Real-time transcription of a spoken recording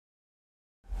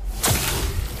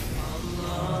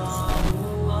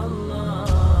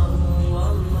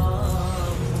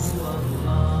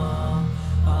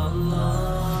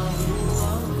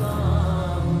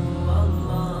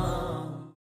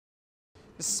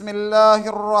بسم الله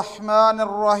الرحمن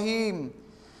الرحيم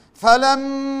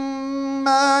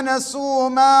فلما نسوا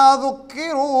ما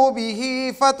ذكروا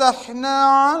به فتحنا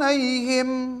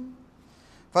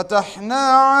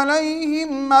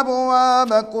عليهم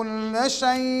أبواب كل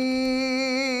شيء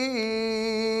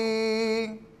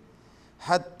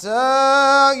حتى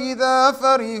إذا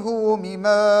فرحوا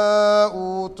بما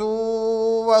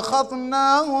أوتوا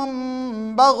أخذناهم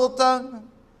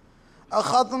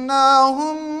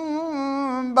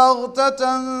بغتة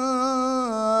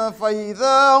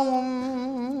فإذا هم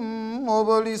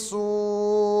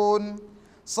مبلسون.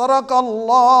 صدق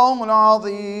الله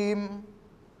العظيم.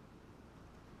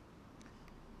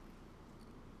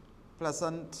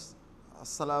 Pleasant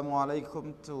Assalamu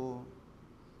alaikum to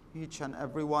each and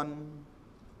everyone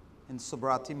in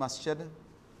Subrattee Masjid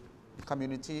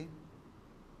community.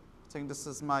 I think this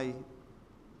is my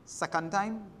second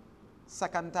time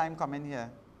coming here.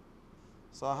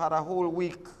 So I had a whole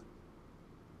week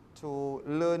to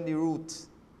learn the route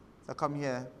to come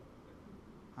here.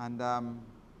 And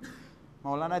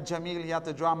Maulana Jamil, he had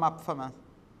to draw a map for me.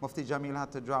 Mufti Jamil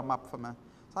had to draw a map for me.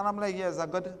 So I'm like, he's a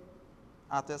good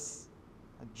artist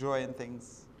at drawing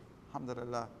things.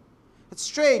 Alhamdulillah. It's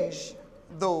strange,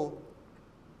 though,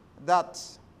 that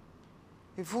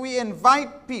if we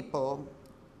invite people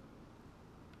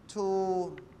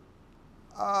to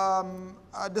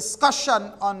a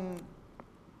discussion on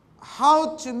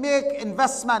how to make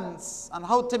investments and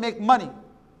how to make money.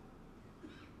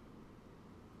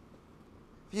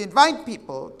 If you invite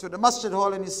people to the masjid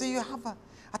hall and you see you have a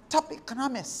top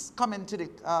economist come into the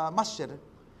masjid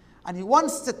and he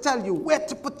wants to tell you where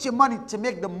to put your money to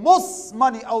make the most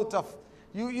money out of.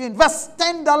 You invest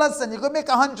 $10 and you go make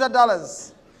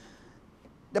 $100.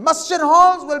 The masjid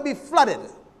halls will be flooded.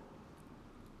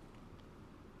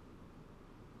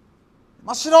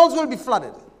 Masjid halls will be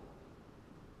flooded.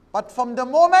 But from the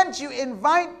moment you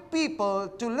invite people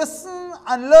to listen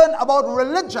and learn about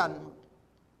religion,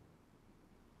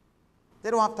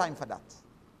 they don't have time for that.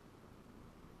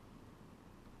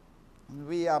 And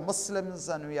we are Muslims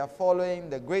and we are following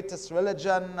the greatest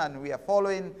religion and we are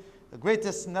following the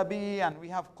greatest Nabi and we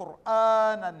have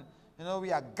Quran and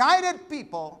we are guided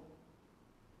people.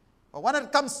 But when it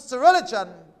comes to religion,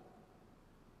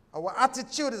 our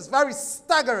attitude is very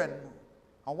staggering.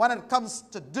 And when it comes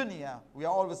to dunya, we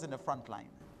are always in the front line.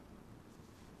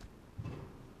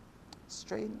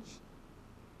 Strange.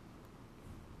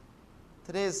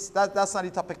 That's not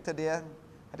the topic today.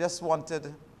 I just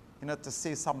wanted, to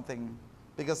say something.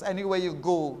 Because anywhere you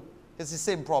go, it's the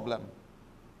same problem.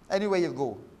 Anywhere you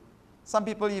go. Some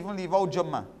people even leave out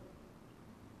Jummah.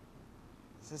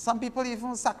 Some people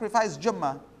even sacrifice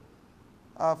Jummah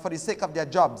for the sake of their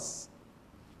jobs.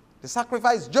 They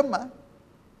sacrifice Jummah.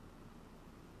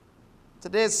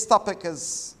 Today's topic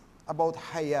is about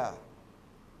Haya,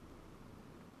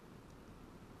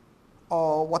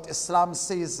 or what Islam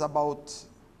says about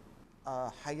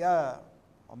Haya,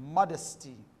 or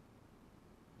modesty,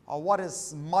 or what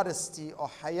is modesty or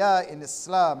Haya in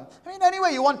Islam. Any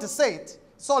way you want to say it,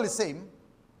 it's all the same.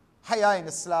 Haya in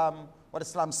Islam, what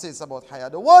Islam says about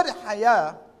Haya. The word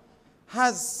Haya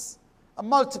has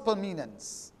multiple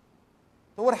meanings.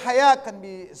 The word Haya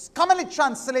is commonly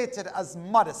translated as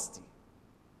modesty,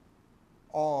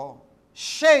 or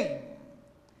shame,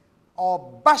 or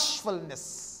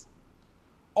bashfulness,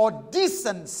 or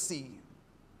decency,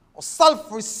 or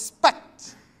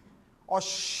self-respect, or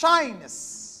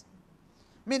shyness.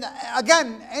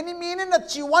 Again, any meaning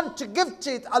that you want to give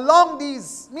to it along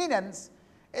these meanings,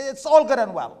 it's all good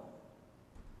and well.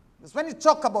 Because when you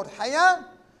talk about Haya,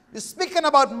 you're speaking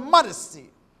about modesty.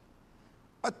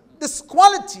 But this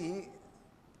quality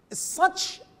is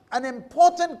such an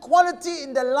important quality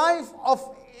in the life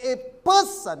of a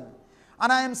person. And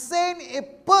I am saying a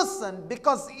person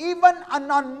because even a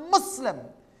non-Muslim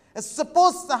is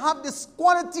supposed to have this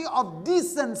quality of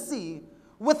decency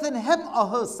within him or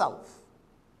herself.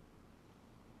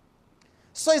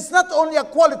 So it's not only a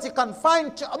quality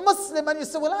confined to a Muslim and you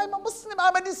say, well, I'm a Muslim,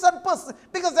 I'm a decent person.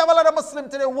 Because there are a lot of Muslims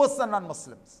today worse than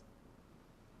non-Muslims.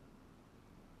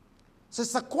 So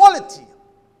it's a quality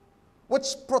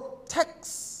which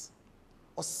protects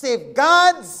or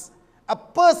safeguards a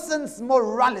person's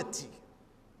morality,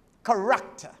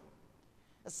 character.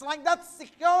 It's like that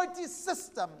security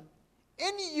system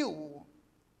in you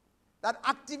that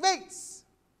activates.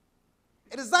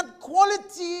 It is that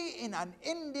quality in an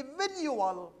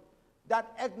individual that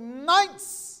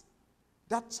ignites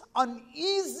that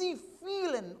uneasy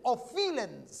feeling or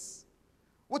feelings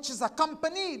which is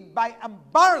accompanied by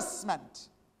embarrassment,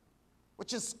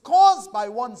 which is caused by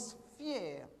one's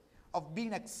fear of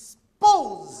being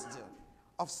exposed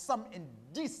of some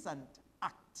indecent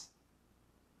act.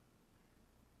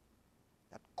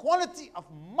 That quality of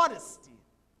modesty.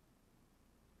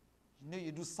 You know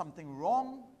you do something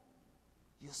wrong,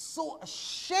 you're so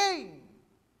ashamed,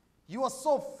 you are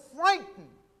so frightened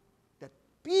that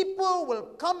people will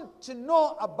come to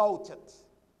know about it.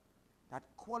 That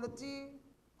quality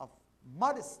of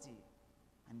modesty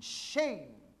and shame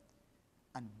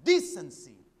and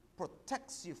decency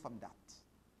protects you from that.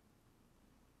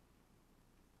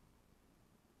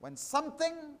 When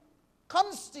something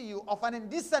comes to you of an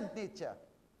indecent nature,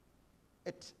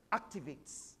 it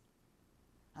activates.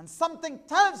 And something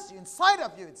tells you, inside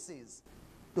of you it says,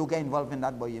 don't get involved in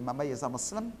that, boy. Remember, you're a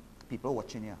Muslim, people are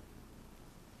watching you.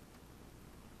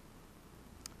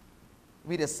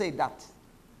 We just say that.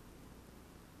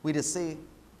 We just say,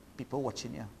 people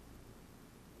watching you.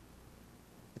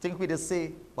 You think we just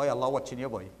say, boy, Allah watching you,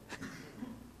 boy.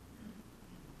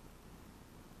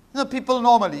 You know, people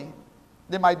normally,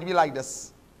 they might be like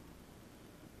this.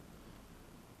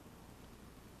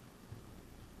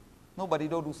 Nobody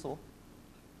don't do so.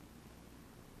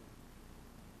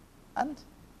 And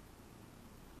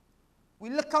we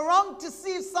look around to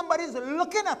see if somebody's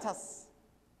looking at us.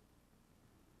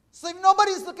 So if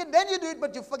nobody's looking, then you do it,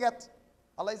 but you forget.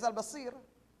 Allah is al-Basir.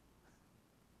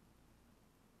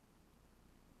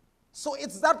 So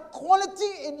it's that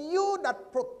quality in you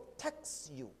that protects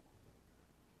you.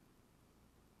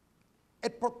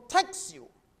 It protects you.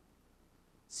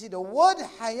 See, the word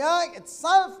Haya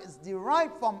itself is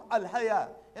derived from al-Haya.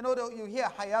 You know, you hear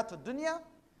Haya to dunya,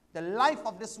 the life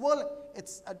of this world,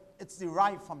 it's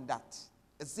derived from that.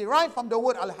 It's derived from the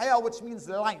word al-Haya, which means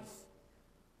life.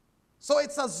 So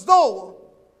it's as though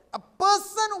a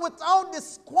person without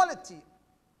this quality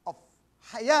of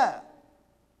Haya,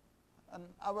 and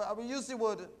I will use the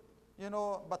word, you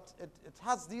know, but it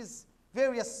has these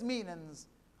various meanings.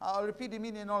 I'll repeat the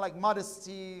meaning, you know, like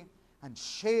modesty and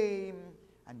shame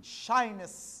and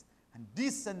shyness and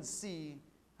decency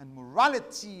and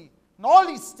morality and all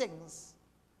these things,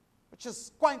 which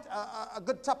is quite a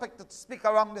good topic to speak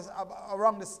around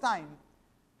this time,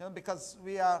 you know, because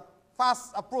we are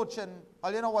fast approaching,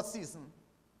 well, you know what season?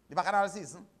 The Bacchanal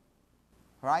season,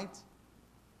 right?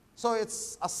 So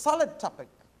it's a solid topic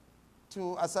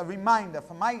as a reminder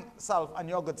for myself and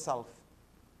your good self.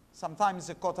 Sometimes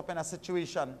you're caught up in a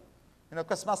situation, you know,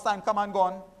 Christmas time come and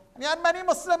gone, and you had many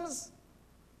Muslims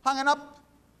hanging up,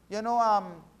 you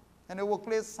know, in the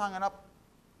workplace, hanging up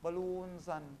balloons,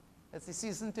 and it's the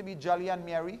season to be jolly and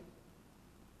merry.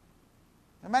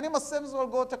 And many Muslims will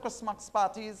go to Christmas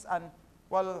parties and,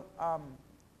 well,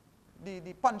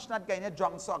 the punch not getting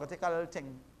drunk, so I gotta take a little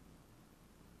thing.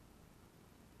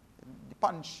 The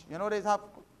punch, you know they have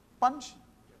punch?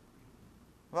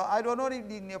 Well, I don't know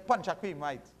the punch a cream,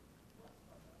 right?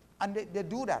 And they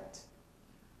do that.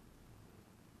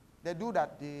 They do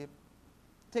that. They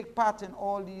take part in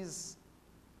all these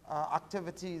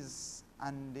activities,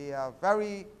 and they are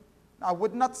very, I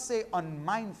would not say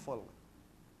unmindful.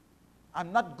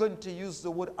 I'm not going to use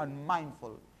the word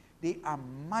unmindful. They are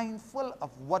mindful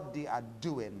of what they are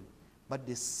doing, but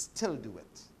they still do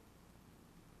it.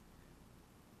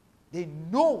 They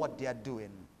know what they are doing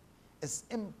is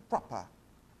improper,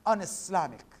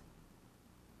 un-Islamic.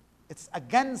 It's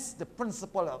against the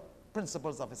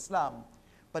principles of Islam.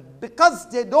 But because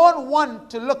they don't want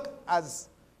to look as,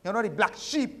 you know, the black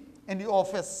sheep in the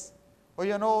office, or,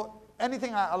 you know,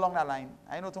 anything along that line.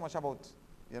 I know too much about,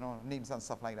 you know, names and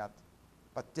stuff like that.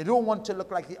 But they don't want to look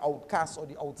like the outcast or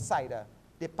the outsider.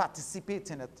 They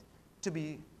participate in it to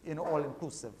be, you know,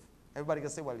 all-inclusive. Everybody can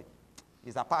say, well,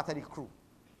 he's a part of the crew.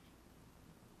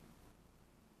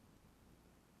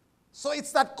 So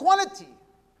it's that quality.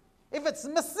 If it's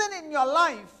missing in your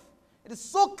life, it is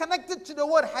so connected to the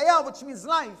word Haya, which means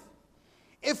life.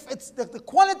 If it's the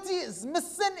quality is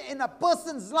missing in a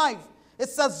person's life,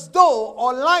 it's as though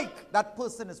or like that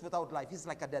person is without life. He's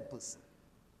like a dead person.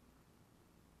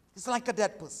 It's like a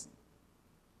dead person.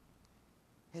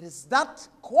 It is that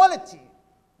quality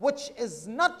which is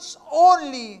not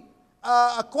only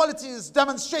a quality is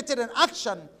demonstrated in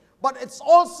action, but it's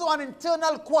also an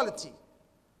internal quality.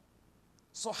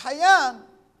 So Haya,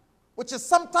 which is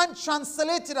sometimes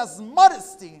translated as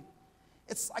modesty,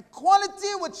 it's a quality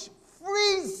which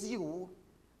frees you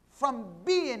from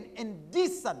being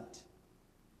indecent.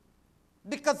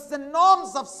 Because the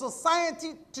norms of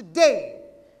society today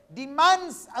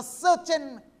demands a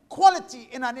certain quality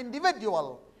in an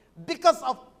individual. Because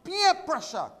of peer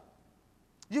pressure,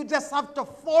 you just have to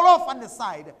fall off on the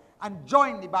side and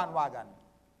join the bandwagon.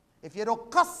 If you don't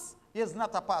cuss, you're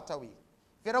not a part of it.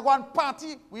 If you don't go and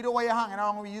party, we don't want you hanging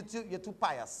around with you, you're too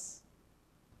pious.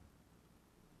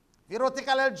 If If you don't take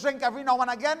a little drink every now and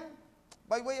again,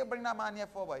 boy, where you bring that man here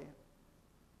for, boy?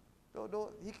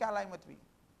 He can't lie with me.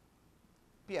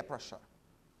 Peer pressure.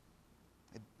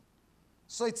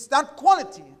 So it's that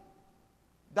quality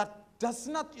that does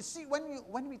not, you see,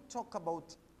 when we talk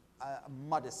about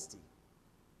modesty,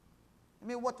 I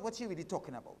mean, what are you really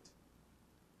talking about?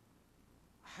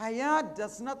 Haya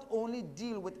does not only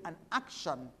deal with an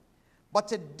action,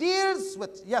 but it deals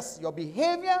with, yes, your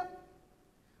behavior.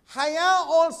 Haya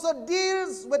also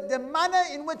deals with the manner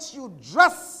in which you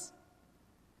dress.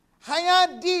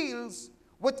 Haya deals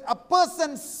with a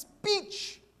person's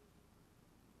speech.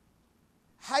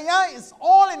 Haya is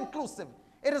all-inclusive.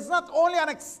 It is not only an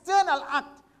external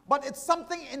act, but it's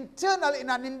something internal in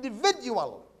an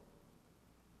individual.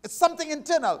 It's something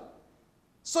internal.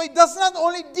 So it does not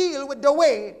only deal with the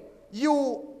way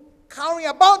you carry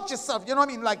about yourself, you know what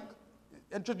I mean? Like,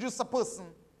 introduce a person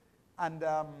and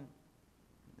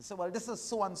you say, well, this is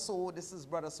so-and-so, this is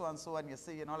brother so-and-so, and you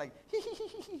say, you know, like,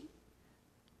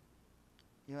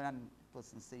 you know, and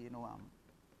person say, you know,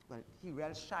 well, he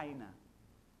real shiner.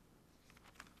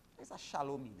 It's a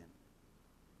shallow meaning.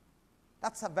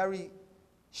 That's a very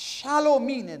shallow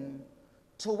meaning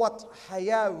to what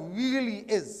Haya really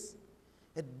is.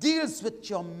 It deals with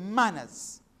your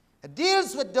manners. It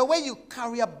deals with the way you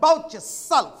carry about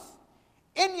yourself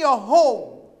in your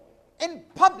home, in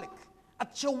public,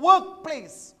 at your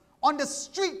workplace, on the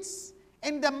streets,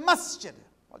 in the masjid.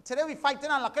 Well, today we fight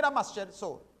in a masjid,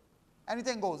 so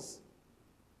anything goes.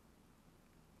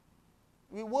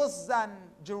 We're worse than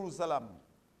Jerusalem.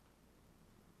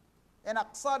 In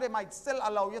Aqsa, they might still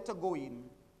allow you to go in.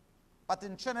 But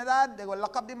in Trinidad, they will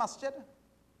lock up the masjid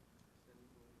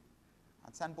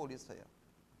and send police for you.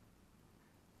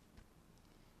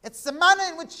 It's the manner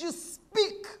in which you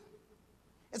speak.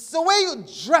 It's the way you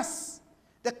dress.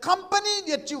 The company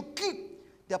that you keep.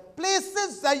 The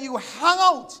places that you hang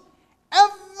out.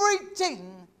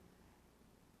 Everything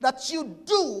that you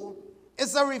do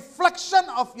is a reflection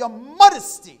of your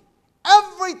modesty.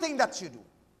 Everything that you do.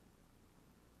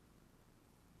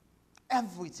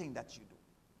 Everything that you do.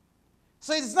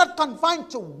 So it's not confined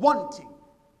to one thing.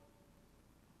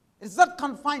 It's not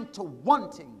confined to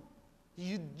one thing.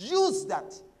 You use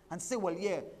that and say, well,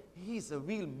 yeah, he's a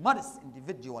real modest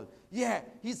individual. Yeah,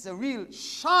 he's a real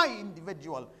shy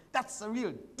individual. That's a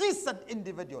real decent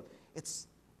individual. It's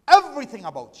everything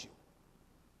about you.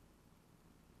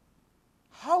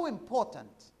 How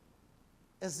important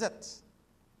is it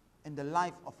in the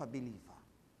life of a believer?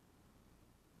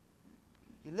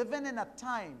 You're living in a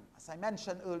time, as I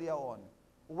mentioned earlier on,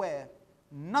 where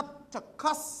not to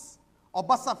cuss or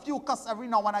bust a few cuss every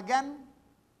now and again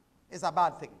is a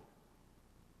bad thing.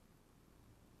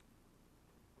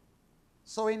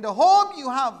 So in the home,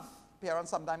 you have parents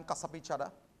sometimes cuss up each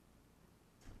other.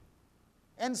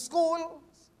 In school,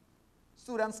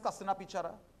 students cussing up each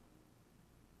other.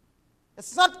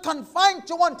 It's not confined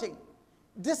to one thing.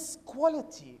 This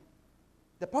quality,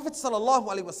 the Prophet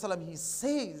ﷺ, he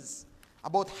says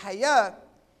about Haya,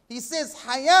 he says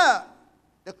Haya,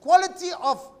 the quality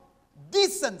of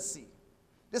decency,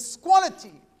 this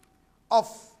quality of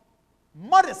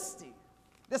modesty,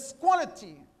 this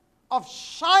quality of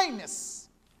shyness,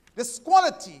 this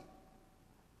quality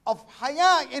of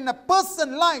Haya in a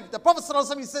person's life. The Prophet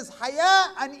ﷺ, he says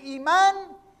Haya and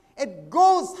Iman, it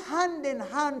goes hand in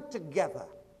hand together.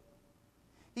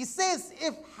 He says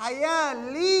if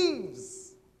Haya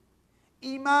leaves,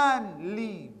 Iman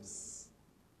leaves.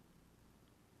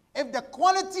 If the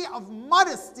quality of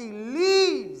modesty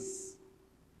leaves,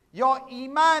 your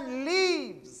Iman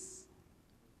leaves.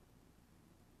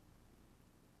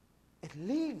 It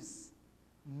leaves.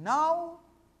 Now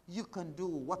you can do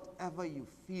whatever you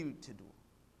feel to do.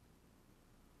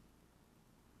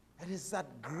 It is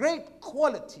that great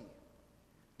quality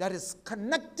that is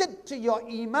connected to your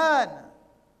Iman.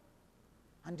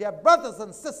 And dear brothers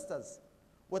and sisters,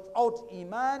 without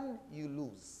Iman, you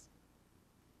lose.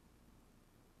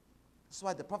 That's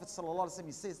why the Prophet ﷺ,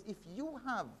 he says, if you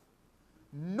have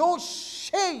no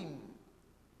shame,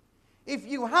 if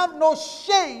you have no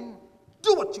shame,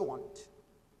 do what you want.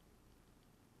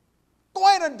 Go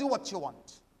ahead and do what you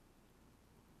want.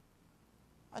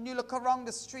 And you look around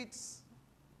the streets,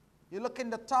 you look in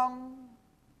the town,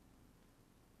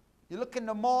 you look in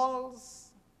the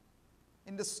malls,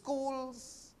 in the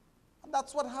schools, and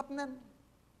that's what's happening.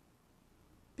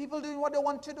 People doing what they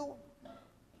want to do.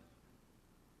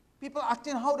 People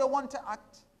acting how they want to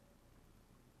act.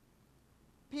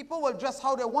 People will dress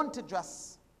how they want to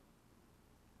dress.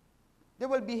 They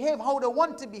will behave how they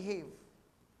want to behave.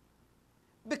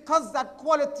 Because that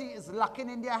quality is lacking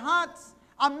in their hearts.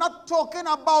 I'm not talking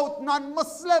about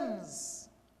non-Muslims.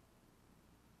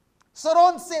 So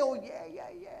don't say, oh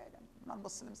yeah,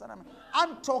 non-Muslims.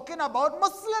 I'm talking about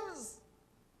Muslims.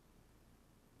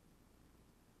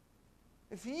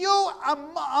 If you are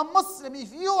a Muslim,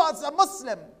 if you as a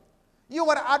Muslim, you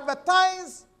were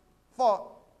advertised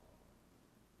for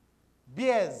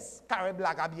beers, Carib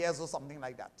Lager beers or something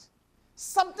like that,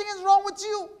 something is wrong with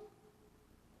you.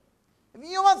 If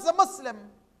you as a Muslim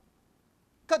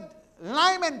could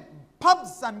lime in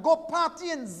pubs and go party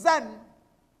in Zen,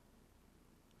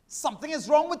 something is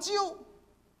wrong with you.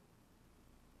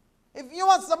 If you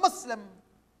as a Muslim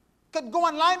could go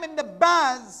and lime in the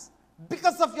bars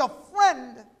because of your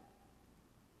friend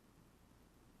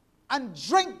and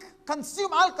drink,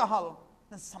 consume alcohol,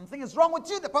 then something is wrong with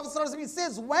you. The Prophet ﷺ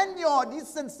says, when your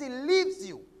decency leaves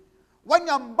you, when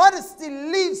your modesty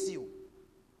leaves you,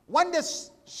 when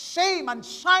there's shame and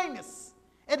shyness,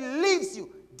 it leaves you,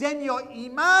 then your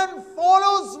iman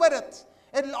follows with it.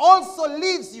 It also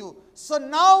leaves you. So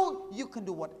now you can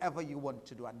do whatever you want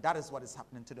to do. And that is what is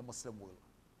happening to the Muslim world.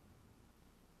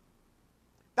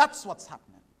 That's what's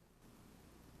happening.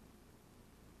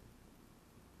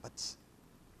 But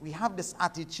we have this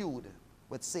attitude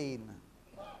with saying,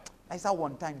 that's a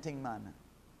one-time thing, man.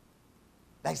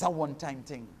 That's a one-time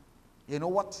thing. You know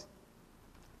what?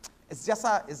 It's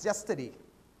just today.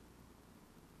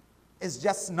 It's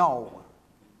just now.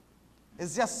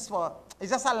 It's just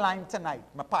a line tonight.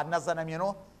 My partners and them, you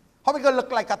know. How we gonna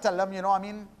look like I tell them, you know what I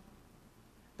mean?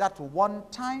 That one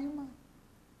time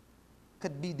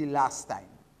could be the last time.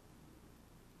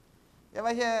 You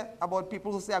ever hear about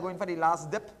people who say are going for the last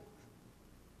dip?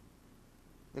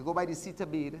 They go by the seater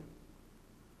bed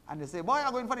and they say, boy,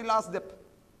 I'm going for the last dip.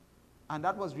 And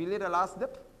that was really the last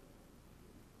dip.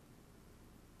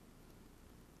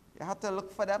 You had to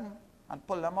look for them and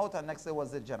pull them out, and next day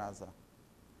was the janazah.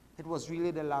 It was really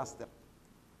the last dip.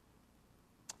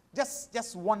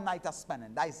 Just one night of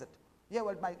spending, that is it. Yeah,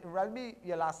 well, it will be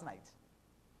your last night.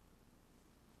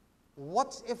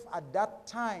 What if at that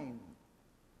time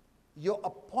your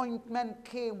appointment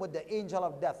came with the angel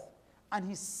of death and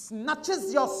he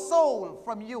snatches your soul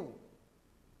from you?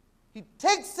 He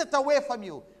takes it away from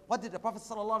you. What did the Prophet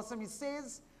ﷺ say?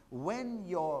 When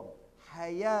your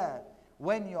haya,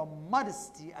 when your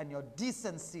modesty and your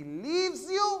decency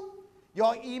leaves you,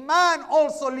 your iman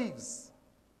also leaves.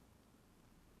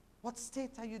 What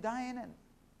state are you dying in?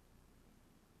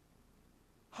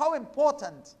 How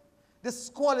important this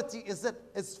quality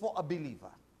is for a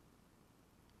believer.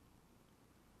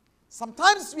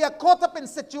 Sometimes we are caught up in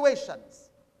situations.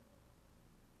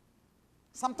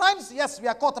 Sometimes, yes, we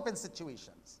are caught up in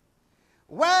situations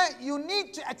where you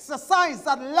need to exercise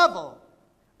that level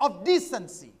of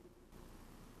decency.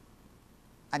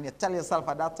 And you tell yourself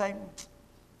at that time,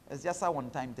 it's just a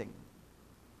one-time thing.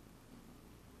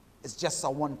 It's just a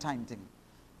one-time thing.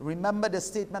 Remember the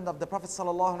statement of the Prophet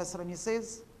ﷺ. He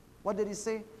says, what did he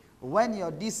say? When your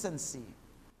decency,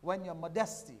 when your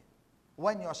modesty,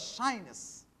 when your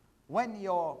shyness, when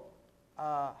your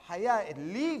haya, it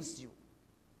leaves you,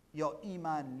 your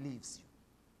iman leaves you.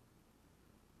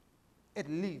 It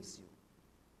leaves you.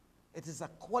 It is a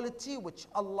quality which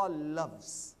Allah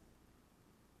loves.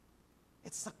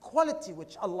 It's a quality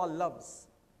which Allah loves.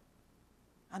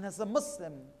 And as a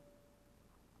Muslim,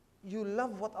 you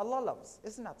love what Allah loves.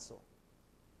 Isn't that so?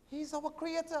 He's our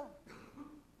creator.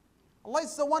 Allah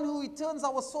is the one who returns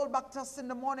our soul back to us in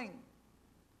the morning.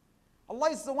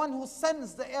 Allah is the one who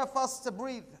sends the air for us to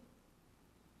breathe.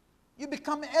 You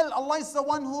become ill, Allah is the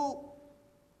one who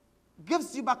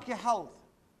gives you back your health.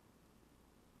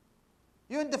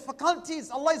 You're in difficulties,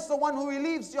 Allah is the one who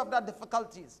relieves you of that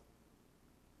difficulties.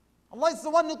 Allah is the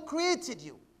one who created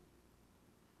you.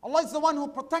 Allah is the one who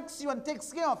protects you and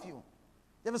takes care of you.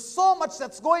 There is so much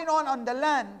that's going on the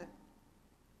land.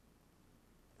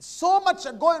 So much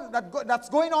that's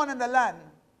going on in the land.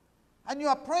 And you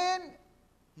are praying,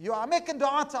 you are making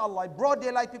dua to Allah. In broad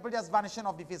daylight, people just vanishing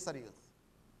off the face of the earth.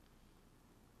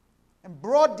 In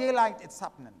broad daylight, it's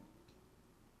happening.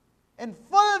 In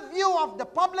full view of the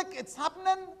public, it's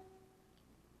happening.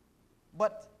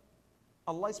 But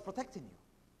Allah is protecting you.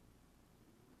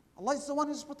 Allah is the one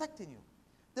who's protecting you.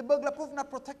 The burglar proof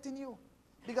not protecting you.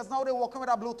 Because now they're walking with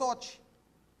a blue torch.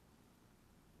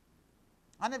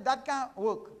 And if that can't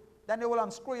work, then they will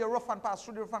unscrew your roof and pass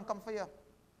through the roof and come for you.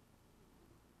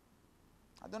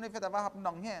 I don't know if it ever happened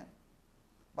down here,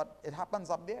 but it happens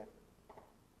up there.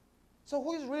 So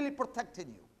who is really protecting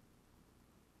you?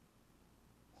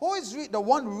 Who is the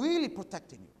one really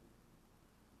protecting you?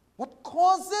 What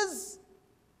causes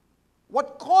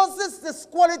this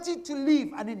quality to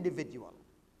leave an individual?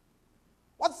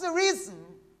 What's the reason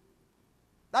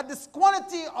that this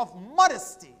quality of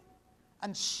modesty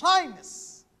and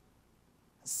shyness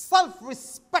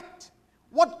self-respect,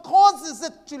 what causes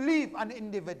it to leave an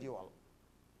individual?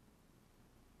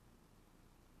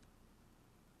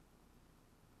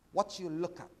 What you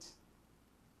look at.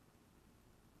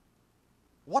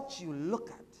 What you look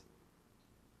at.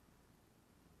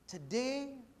 Today,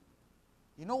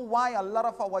 you know why a lot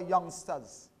of our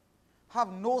youngsters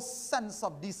have no sense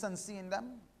of decency in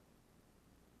them?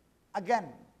 Again,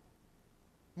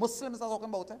 Muslims are talking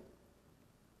about it.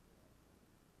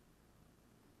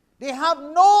 They have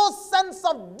no sense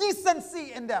of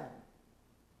decency in them.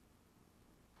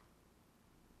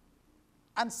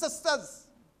 And sisters,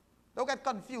 don't get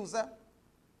confused.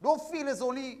 Don't feel it's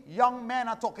only young men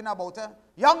are talking about it.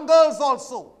 Young girls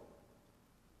also.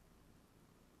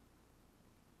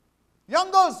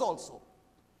 Young girls also.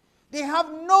 They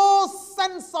have no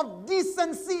sense of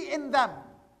decency in them.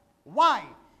 Why?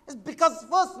 It's because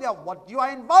firstly of what you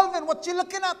are involved in, what you're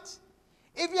looking at.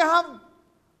 If you have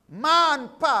ma and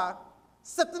pa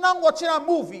sitting and watching a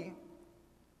movie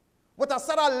with a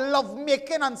sort of love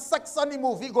making and sex on the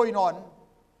movie going on,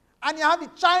 and you have the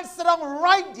child sitting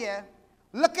right there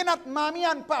looking at mommy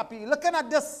and papi, looking at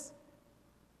this,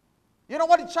 you know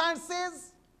what the child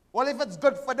says? Well, if it's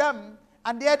good for them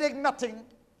and they're doing nothing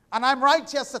and I'm right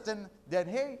here sitting, then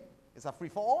hey, it's a free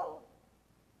for all.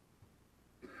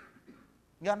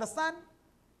 You understand?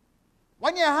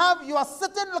 When you are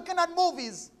sitting looking at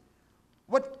movies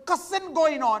with cussing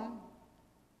going on,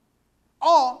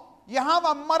 or you have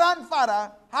a mother and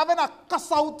father having a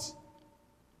cuss out,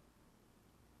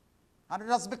 and it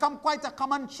has become quite a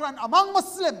common trend among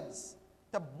Muslims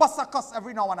to bust a cuss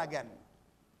every now and again.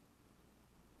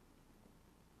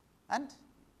 And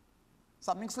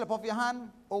something slip off your hand,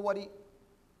 oh worry.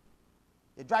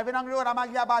 You're driving on the road, I'm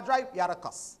a bad drive, you had a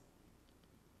cuss.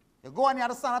 You go and you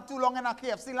have to stand up too long in a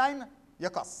KFC line, you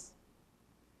cuss.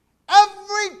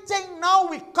 Everything now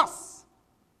we cuss.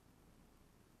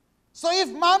 So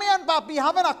if mommy and papi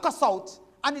having a cuss out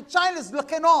and the child is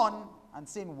looking on and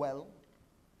saying, well,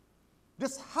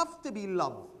 this have to be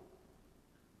love.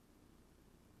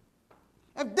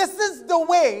 If this is the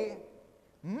way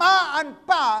ma and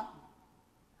pa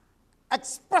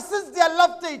expresses their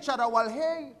love to each other, well,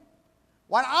 hey,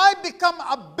 when I become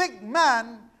a big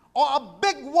man or a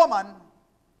big woman,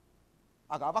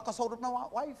 I got a cuss out with my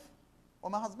wife or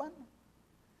my husband.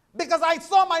 Because I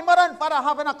saw my mother and father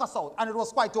having a cuss out, and it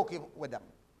was quite okay with them.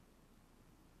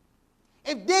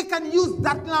 If they can use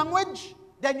that language,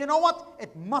 then you know what?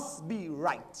 It must be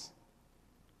right.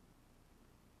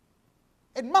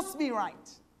 It must be right.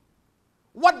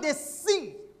 What they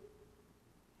see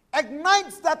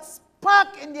ignites that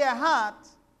spark in their heart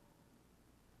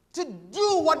to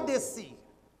do what they see.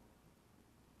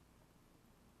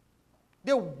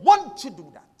 They want to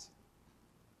do that.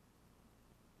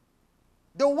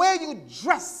 The way you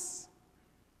dress.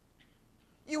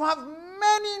 You have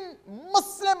many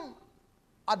Muslim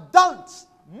adult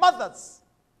mothers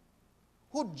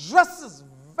who dresses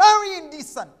very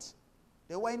indecent.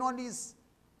 They're wearing on these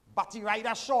batty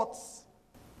rider shorts.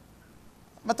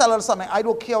 I'm tell you something. I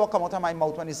don't care what come out of my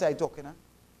mouth when you say I talking.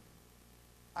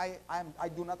 I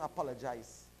do not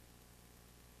apologize.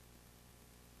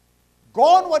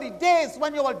 Gone were the days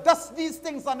when you will dust these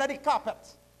things under the carpet.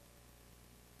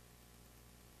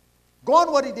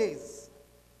 Gone were the days.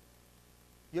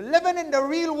 You're living in the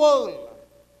real world.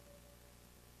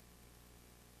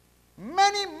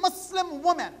 Many Muslim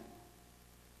women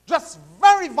dress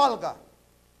very vulgar.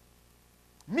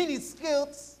 Mini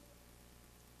skirts.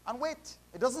 And wait,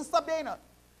 it doesn't stop there. No.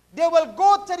 They will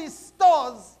go to the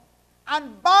stores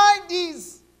and buy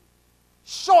these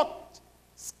short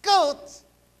skirts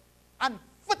and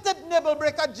fitted navel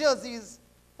breaker jerseys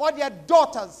for their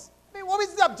daughters. I mean, what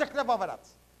is the objective of that?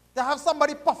 To have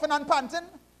somebody puffing and panting?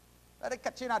 Let it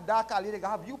catch you in a dark alley, they can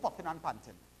have you puffing and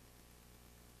panting.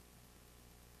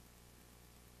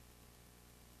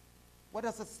 Where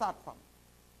does it start from?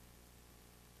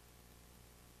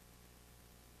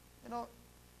 You know,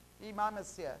 the Imam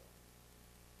is here.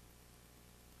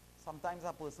 Sometimes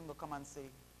a person will come and say,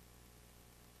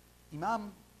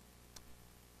 Imam,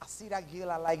 I see that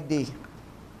girl I like the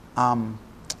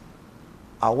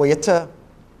a waiter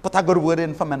put a good word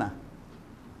in for me now.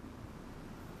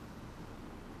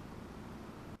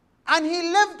 And he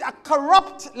lived a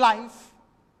corrupt life.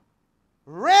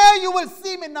 Rare you will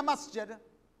see him in the masjid.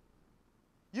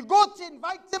 You go to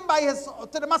invite him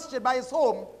to the masjid by his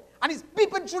home, and he's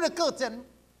peeping through the curtain.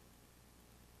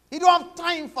 He don't have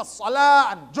time for Salah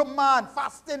and Jummah and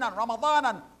fasting and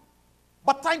Ramadan,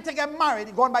 but time to get married.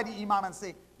 He go on by the Imam and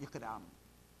say, you could,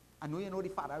 I know you know the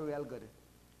father real good.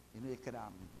 You know, you could,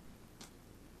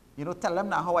 tell them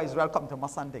now how Israel come to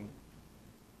Masanding.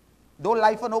 Don't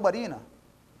lie for nobody, you know.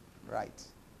 Right.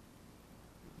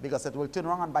 Because it will turn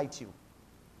around and bite you.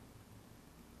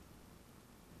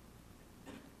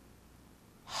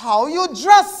 How you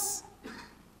dress.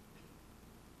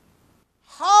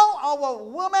 How our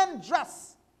women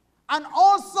dress. And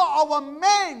also our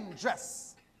men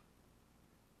dress.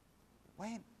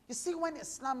 You see, when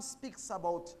Islam speaks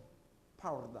about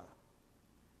parda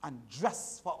and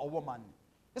dress for a woman,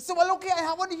 you say, well, okay, I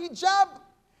have on the hijab,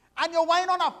 and you're wearing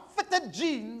on a fitted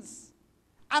jeans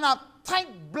and a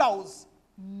tight blouse.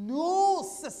 No,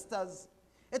 sisters.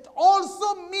 It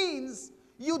also means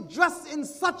you dress in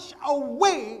such a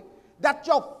way that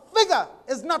your figure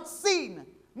is not seen.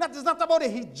 It's not about a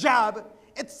hijab.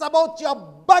 It's about your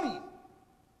body.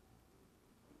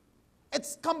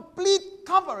 It's complete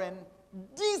covering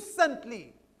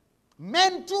decently.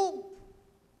 Men too.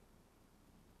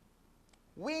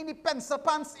 We in the pencil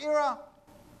pants era.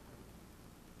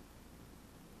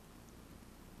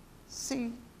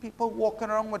 See people walking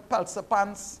around with pencil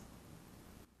pants.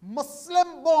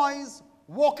 Muslim boys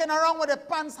walking around with their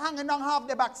pants hanging down half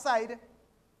their backside.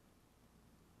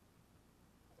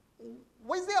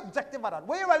 What is the objective of that?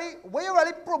 What are you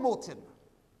really promoting?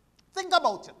 Think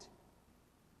about it.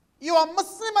 You are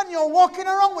Muslim and you're walking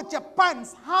around with your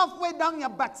pants halfway down your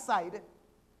backside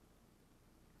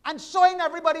and showing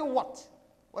everybody what?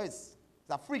 What is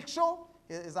it? A freak show?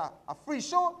 Is a free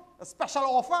show? A special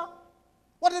offer?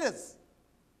 What it is?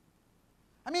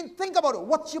 I mean, think about it.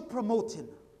 What you promoting?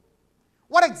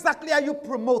 What exactly are you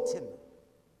promoting?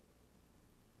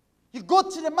 You go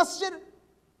to the masjid,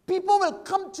 people will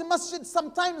come to masjid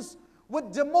sometimes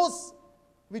with the most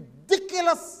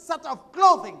ridiculous set of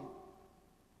clothing,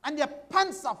 and their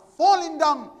pants are falling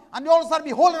down, and they all start to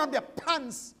be holding up their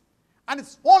pants, and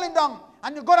it's falling down,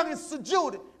 and you go down in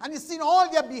sujood, and you see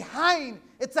all their behind,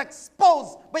 it's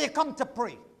exposed, but you come to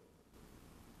pray.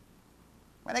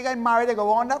 When they get married, they go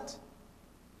on that.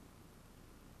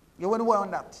 You wouldn't wear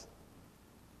on that.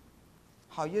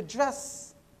 How you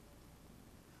dress.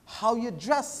 How you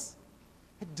dress.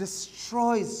 It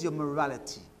destroys your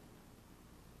morality.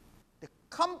 The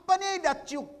company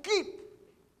that you keep.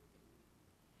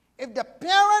 If the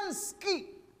parents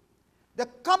keep the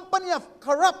company of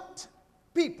corrupt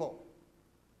people,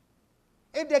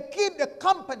 if they keep the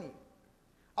company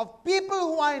of people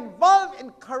who are involved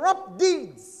in corrupt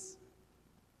deeds,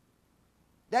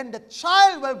 then the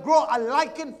child will grow a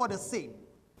liking for the same.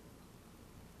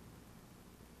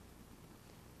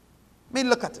 I mean,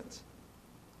 look at it.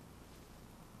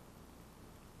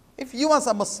 If you as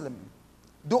a Muslim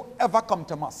don't ever come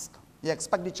to mosque, you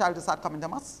expect the child to start coming to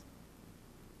mosque?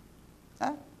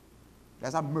 Huh?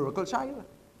 There's a miracle child.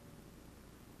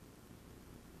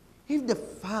 If the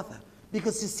father,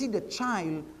 because you see the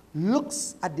child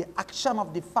looks at the action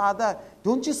of the father.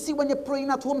 Don't you see when you're praying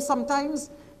at home sometimes?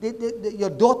 Your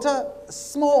daughter,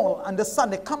 small, and the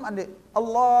son, they come and they,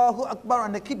 Allahu Akbar,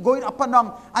 and they keep going up and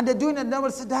down, and they're doing it, and they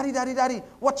will say, Daddy, Daddy, Daddy,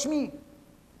 watch me.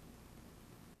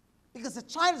 Because the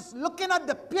child is looking at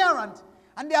the parent,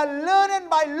 and they are learning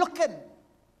by looking.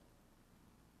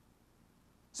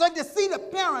 So if they see the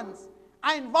parents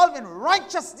are involved in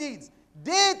righteous deeds,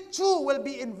 they too will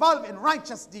be involved in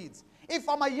righteous deeds. If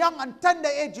from a young and tender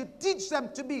age you teach them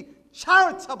to be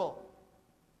charitable,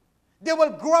 they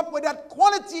will grow up with that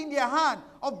quality in their hand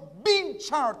of being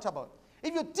charitable.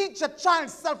 If you teach a child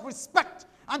self-respect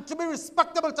and to be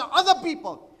respectable to other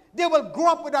people, they will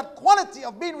grow up with that quality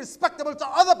of being respectable to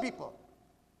other people.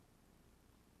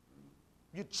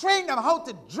 You train them how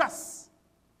to dress.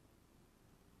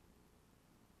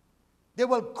 They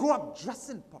will grow up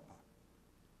dressing proper.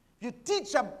 You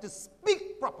teach them to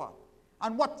speak proper.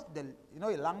 And what, you know,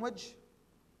 your language?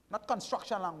 Not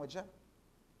construction language, eh?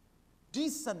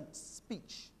 Decent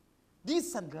speech,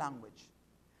 decent language.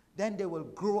 Then they will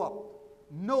grow up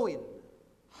knowing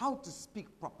how to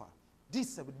speak proper,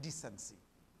 decent with decency.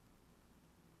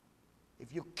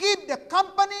 If you keep the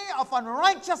company of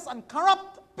unrighteous and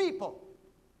corrupt people,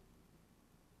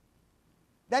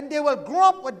 then they will grow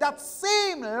up with that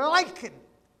same liking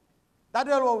that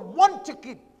they will want to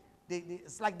keep.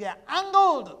 It's like they're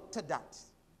angled to that.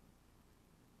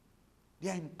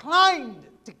 They're inclined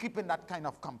to keep in that kind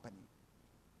of company.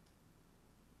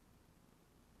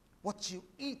 What you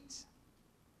eat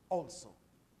also.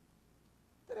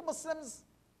 The Muslims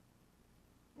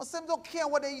don't care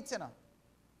what they eat, you know.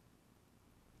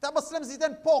 The Muslims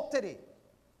eating pork today.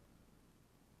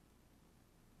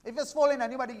 If it's falling in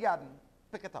anybody's garden,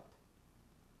 pick it up.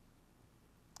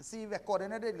 See,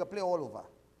 recording it, it'll play all over.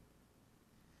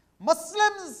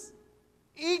 Muslims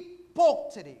eat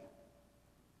pork today.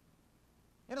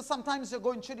 You know, sometimes you're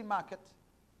going to the market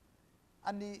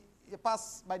and you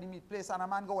pass by the meat place and a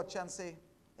man go watch you and say,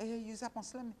 hey, you're a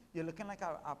Muslim? You're looking like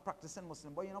a practicing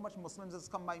Muslim. Boy, you know how much Muslims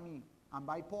just come by me and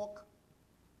buy pork?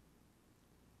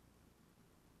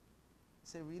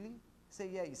 Say, really? Say,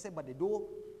 yeah. You say, but they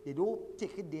don't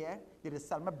take it there. They just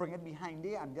sell me, bring it behind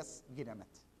there and just give them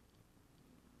it.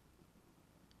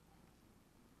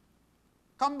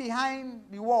 Come behind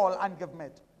the wall and give me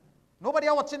it. Nobody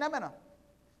are watching them, you know.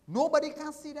 Nobody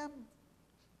can see them.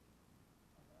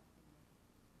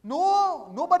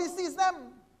 No, nobody sees them.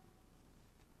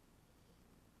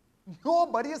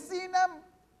 Nobody is seeing them.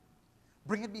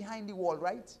 Bring it behind the wall,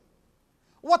 right?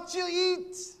 What you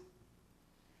eat.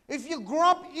 If you grow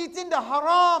up eating the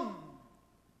haram,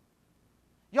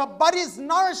 your body is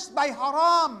nourished by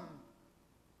haram.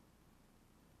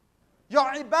 Your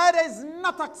ibadah is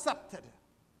not accepted.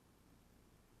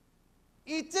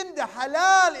 Eating the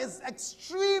halal is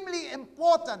extremely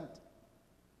important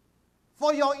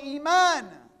for your iman.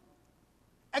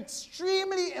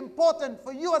 Extremely important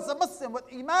for you as a Muslim with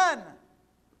iman.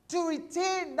 To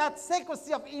retain that sacredness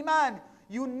of iman,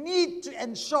 you need to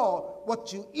ensure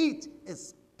what you eat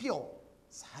is pure.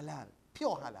 It's halal.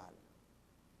 Pure halal.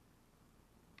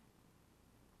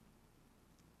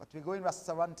 But we're going to a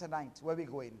restaurant tonight. Where are we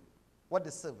going? What they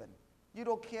serving? You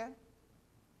don't care?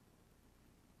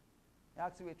 You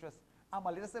ask the waitress,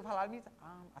 a little serve halal meat?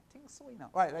 I think so, you know.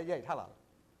 Right, yeah, halal.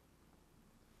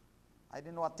 I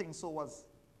didn't know what thing so was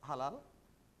halal.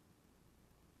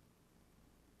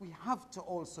 We have to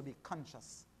also be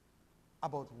conscious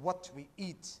about what we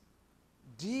eat.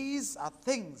 These are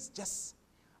things, just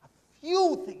a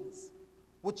few things,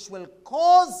 which will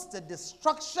cause the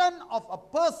destruction of a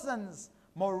person's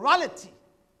morality.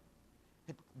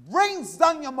 It brings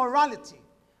down your morality.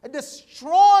 It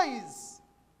destroys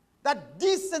that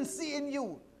decency in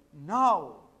you.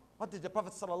 Now, what did the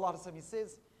Prophet ﷺ, he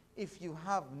says, if you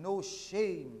have no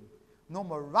shame, no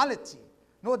morality,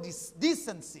 no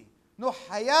decency, no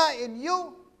haya in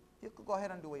you, you could go ahead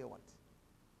and do what you want.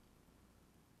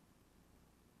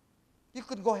 You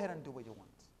could go ahead and do what you want.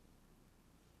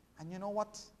 And you know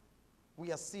what?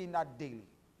 We are seeing that daily.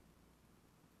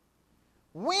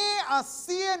 We are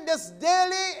seeing this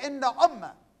daily in the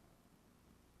Ummah.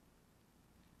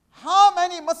 How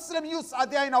many Muslim youths are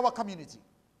there in our community?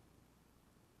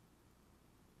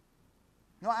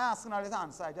 No, I'm asking all this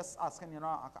answer. I'm just asking,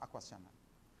 a question.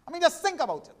 I mean, just think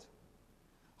about it.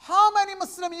 How many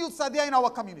Muslim youths are there in our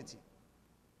community?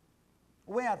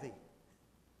 Where are they?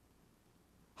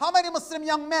 How many Muslim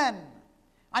young men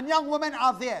and young women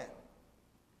are there?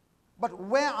 But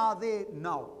where are they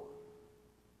now?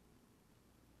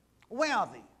 Where are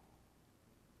they?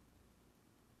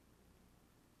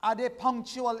 Are they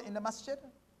punctual in the masjid?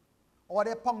 Or are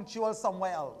they punctual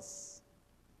somewhere else?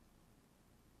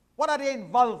 What are they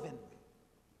involved in?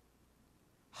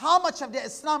 How much of their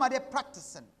Islam are they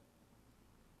practicing?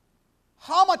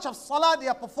 How much of salah they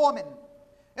are performing?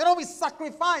 You know, we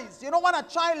sacrifice. You know, when a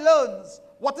child learns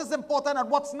what is important and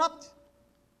what's not.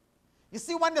 You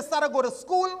see, when they start to go to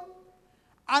school,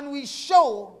 and we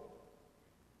show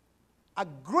a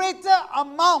greater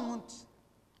amount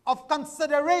of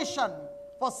consideration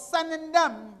for sending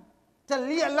them to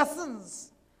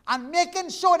lessons and making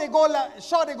sure they go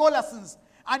lessons,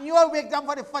 and you will wake them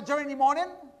for the Fajr in the morning.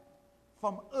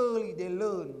 From early they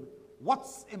learn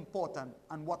what's important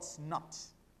and what's not.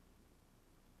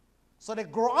 So they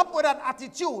grow up with that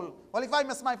attitude. Well, if I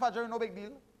miss my Fajr, no big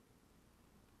deal.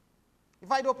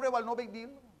 If I don't pray, well, no big deal.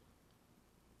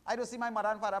 I don't see my mother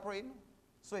and father praying.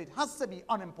 So it has to be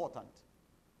unimportant.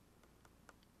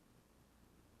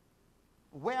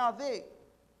 Where are they?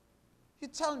 You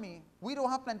tell me we don't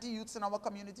have plenty of youths in our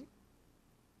community?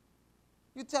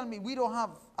 You tell me we don't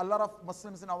have a lot of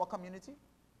Muslims in our community?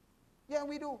 Yeah,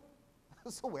 we do.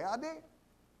 So where are they?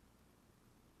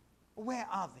 Where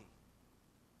are they?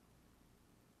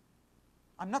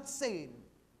 I'm not saying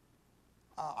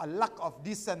a lack of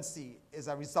decency is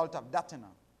a result of that,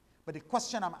 but the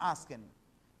question I'm asking,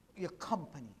 your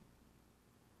company.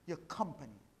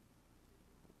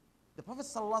 The Prophet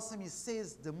ﷺ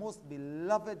says the most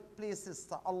beloved places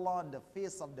to Allah on the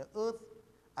face of the earth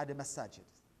are the masajid.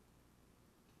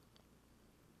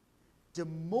 The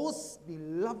most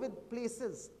beloved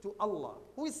places to Allah.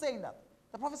 Who is saying that?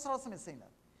 The Prophet ﷺ is saying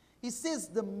that. He says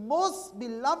the most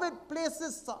beloved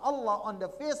places to Allah on the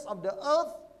face of the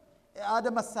earth are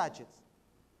the masajid.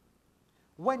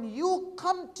 When you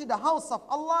come to the house of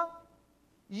Allah,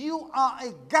 you are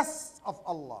a guest of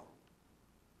Allah.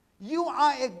 You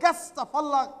are a guest of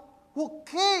Allah who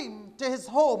came to his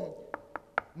home,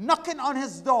 knocking on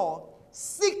his door,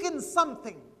 seeking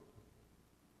something.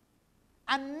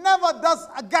 And never does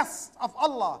a guest of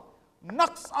Allah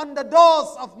knocks on the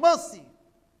doors of mercy,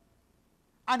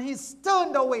 and he's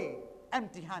turned away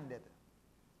empty-handed.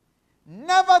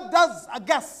 Never does a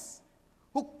guest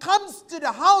who comes to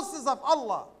the houses of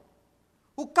Allah,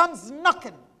 who comes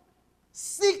knocking,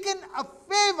 seeking a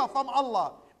favor from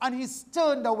Allah, and he's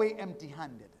turned away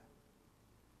empty-handed.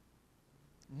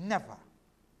 Never.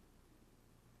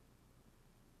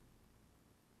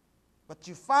 But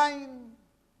you find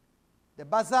the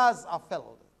bazaars are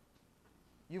filled.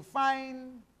 You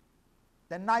find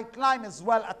the nightline is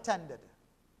well attended.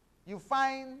 You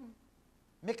find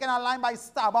making a line by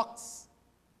Starbucks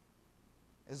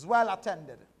is well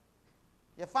attended.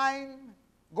 You find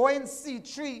going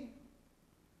C3.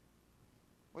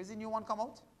 Where's the new one come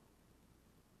out?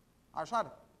 Arshad,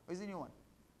 where's the new one?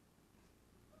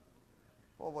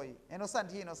 Oh boy, innocent.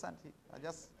 I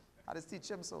just had to teach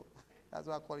him, so that's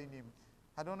why I call him name.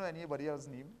 I don't know anybody else's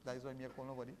name. That is why I call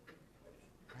nobody.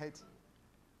 Right?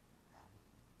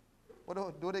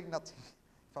 But don't think nothing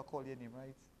if I call your name,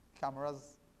 right?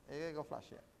 Cameras, you go flash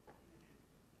here.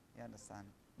 You understand?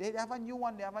 They have a new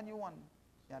one.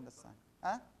 You understand?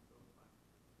 Huh?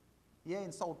 Yeah,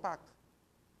 in South Park.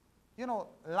 You know,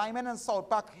 Lyman and South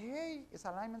Park. Hey, it's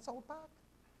a Lyman South Park.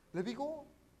 Let me go.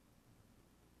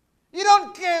 You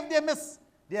don't care if they miss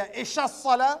their Isha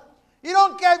Salah. You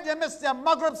don't care if they miss their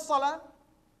Maghrib Salah.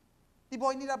 The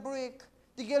boy need a break.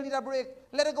 The girl need a break.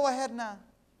 Let her go ahead now.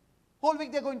 Whole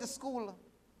week they're going to school.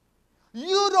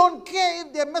 You don't care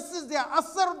if they misses their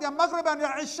Asr, their Maghrib and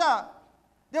their Isha.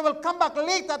 They will come back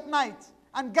late at night.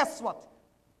 And guess what?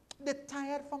 They're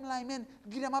tired from Lyman.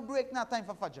 Give them a break now, time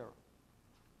for Fajr.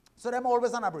 So they're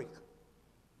always on a break.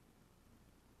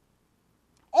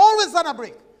 Always on a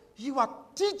break. You are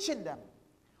teaching them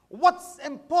what's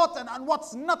important and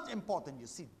what's not important. You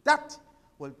see, that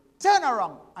will turn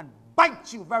around and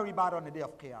bite you very bad on the day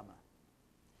of Qiyamah.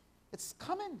 It's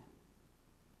coming.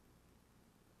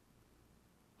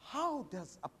 How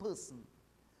does a person,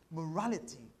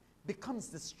 morality becomes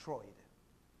destroyed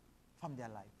from their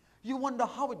life? You wonder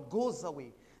how it goes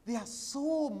away. There are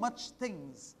so much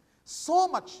things, so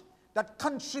much that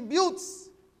contributes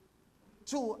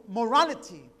to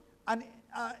morality and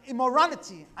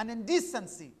immorality and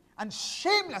indecency and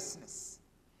shamelessness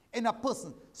in a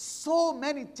person. So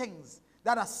many things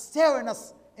that are staring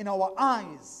us in our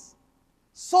eyes.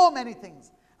 So many things.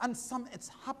 And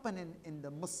it's happening in the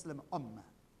Muslim Ummah.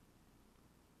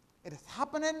 It is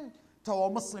happening to our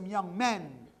Muslim young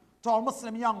men, to our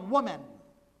Muslim young women.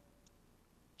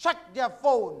 Check their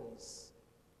phones.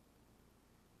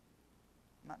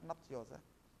 Not yours, eh?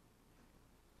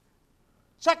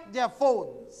 Check their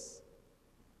phones.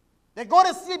 They go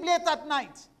to sleep late at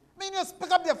night. I mean, you just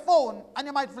pick up their phone and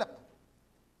you might flip.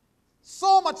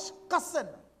 So much cussing,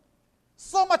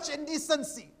 so much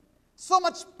indecency, so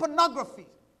much pornography.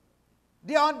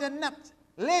 They are on the net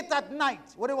late at night.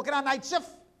 What are they working on night shift?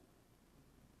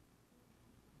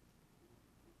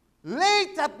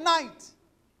 Late at night,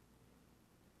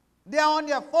 they are on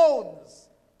their phones,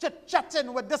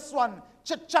 chit-chatting with this one,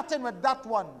 chit-chatting with that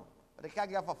one. But they can't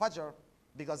get for Fajr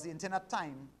because the internet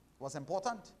time was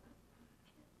important.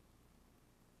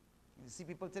 You see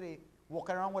people today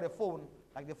walking around with a phone,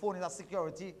 like the phone is a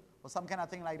security or some kind of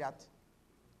thing like that.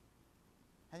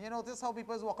 And you notice how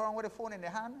people walk around with a phone in their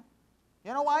hand?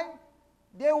 You know why?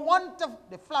 They want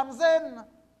the flams in.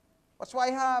 That's why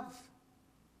I have.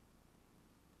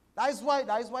 That is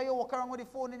why you walk around with a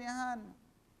phone in your hand.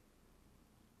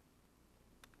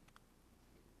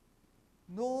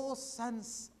 No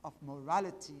sense of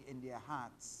morality in their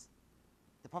hearts.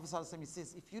 The Prophet ﷺ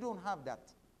says, if you don't have that,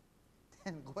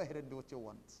 then go ahead and do what you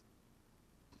want.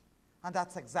 And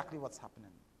that's exactly what's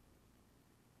happening.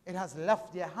 It has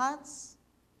left their hearts.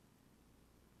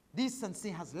 Decency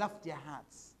has left their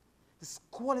hearts. This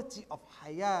quality of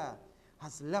Haya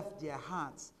has left their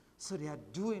hearts. So they are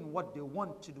doing what they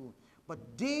want to do. But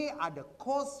they are the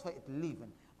cause for it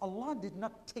leaving. Allah did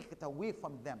not take it away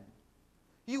from them.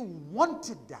 You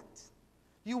wanted that.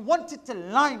 You wanted to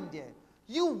line there.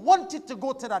 You wanted to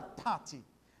go to that party.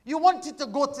 You wanted to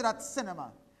go to that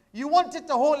cinema. You wanted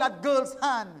to hold that girl's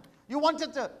hand. You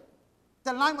wanted to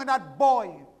line with that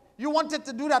boy. You wanted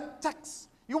to do that text.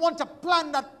 You want to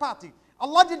plan that party.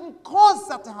 Allah didn't cause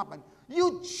that to happen.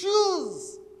 You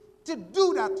choose to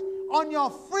do that on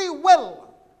your free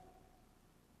will.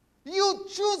 You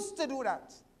choose to do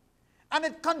that. And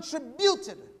it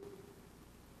contributed.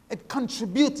 It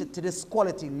contributed to this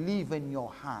quality leaving your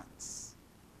hearts.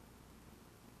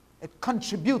 It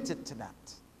contributed to that.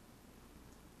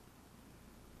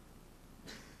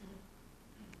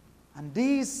 And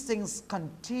these things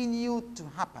continue to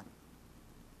happen.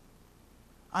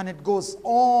 And it goes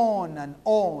on and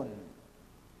on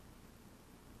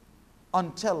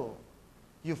until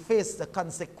you face the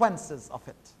consequences of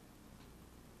it.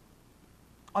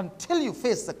 Until you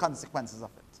face the consequences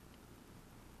of it.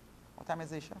 What time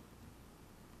is Isha?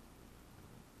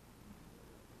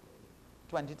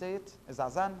 20 to 8 is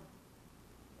Azan?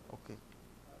 Okay.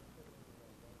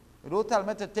 You don't tell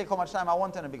me to take how much time I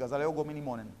want in it because I'll go in the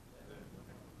morning.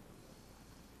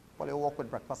 Probably walk with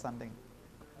breakfast and thing.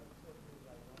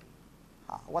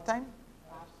 What time?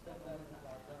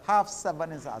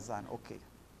 6:30 is Azan. Okay.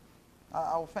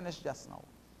 I'll finish just now.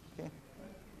 Okay.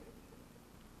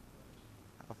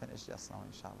 I'll finish just now,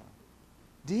 inshallah.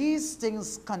 These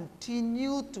things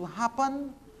continue to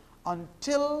happen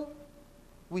until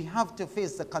we have to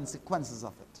face the consequences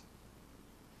of it.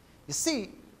 You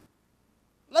see,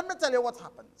 let me tell you what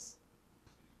happens.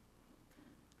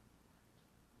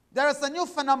 There is a new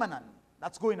phenomenon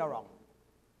that's going around.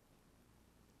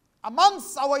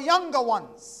 Amongst our younger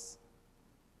ones,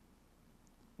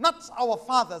 not our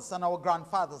fathers and our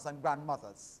grandfathers and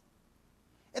grandmothers.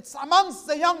 It's amongst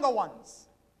the younger ones.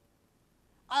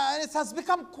 And it has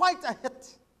become quite a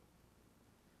hit.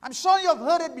 I'm sure you have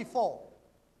heard it before.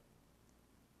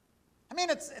 I mean,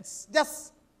 it's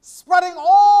just spreading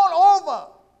all over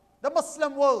the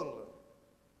Muslim world.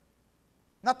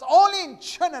 Not only in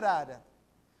Trinidad,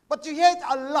 but you hear it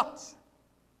a lot.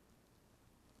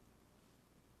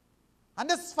 And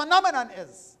this phenomenon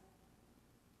is,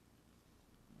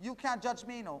 you can't judge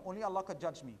me, no. Only Allah can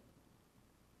judge me.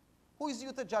 Who is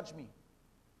you to judge me?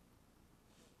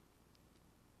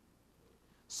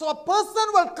 So a person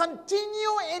will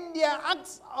continue in their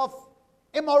acts of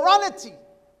immorality.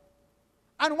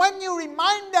 And when you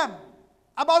remind them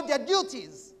about their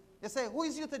duties, they say, who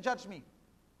is you to judge me?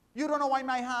 You don't know why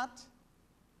my heart?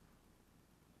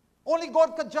 Only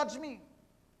God can judge me.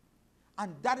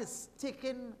 And that is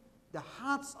taking the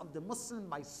hearts of the Muslim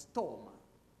by storm.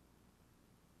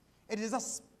 It is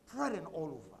just spreading all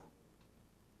over.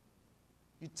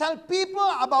 You tell people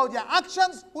about their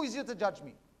actions, who is you to judge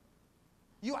me?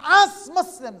 You ask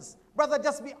Muslims, brother,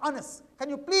 just be honest. Can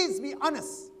you please be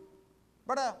honest?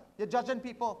 Brother, you're judging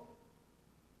people.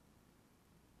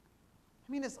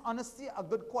 I mean, is honesty a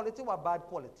good quality or a bad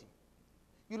quality?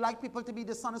 You like people to be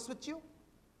dishonest with you?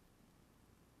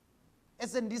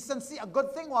 Is indecency a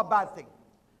good thing or a bad thing?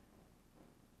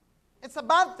 It's a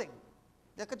bad thing.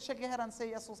 They could shake your head and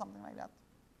say yes or something like that.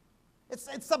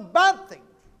 It's a bad thing.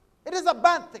 It is a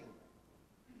bad thing.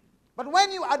 But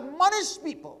when you admonish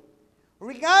people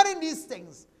regarding these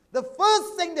things, the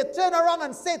first thing they turn around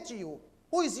and say to you,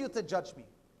 who is you to judge me?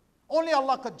 Only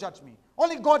Allah could judge me.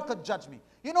 Only God could judge me.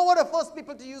 You know what the first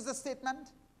people to use this statement?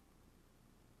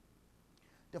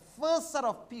 The first set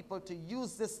of people to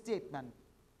use this statement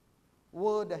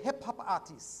were the hip-hop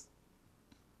artists.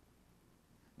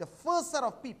 The first set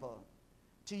of people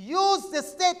to use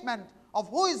this statement of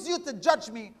who is you to judge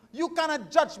me, you cannot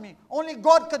judge me, only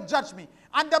God could judge me.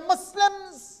 And the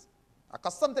Muslims,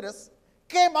 accustomed to this,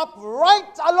 came up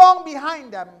right along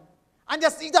behind them and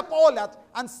just eat up all that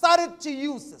and started to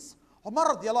use this.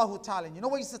 Umar radiallahu ta'ala, you know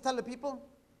what he used to tell the people?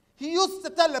 He used to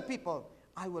tell the people,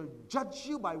 I will judge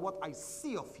you by what I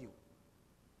see of you.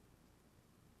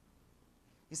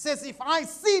 He says, if I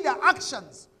see the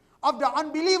actions of the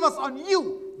unbelievers on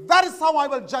you, that is how I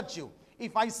will judge you.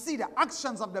 If I see the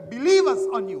actions of the believers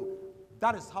on you,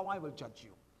 that is how I will judge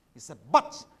you. He said,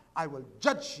 but I will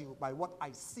judge you by what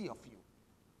I see of you.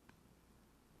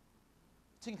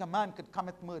 Think a man could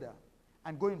commit murder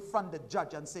and go in front of the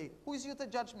judge and say, who is you to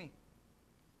judge me?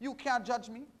 You can't judge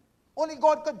me. Only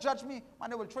God could judge me.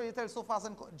 And they will throw you so fast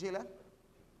in jail.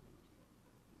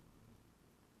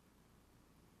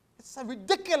 It's a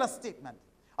ridiculous statement.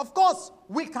 Of course,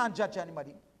 we can't judge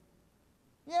anybody.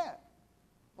 Yeah.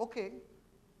 Okay.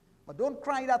 But don't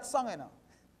cry that song, you know.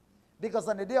 Because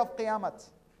on the day of Qiyamah,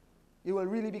 you will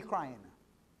really be crying.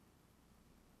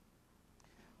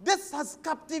 This has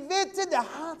captivated the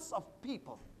hearts of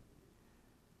people.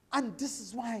 And this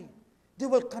is why they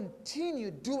will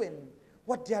continue doing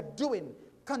what they are doing,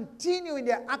 continue in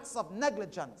their acts of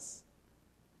negligence.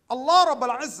 Allah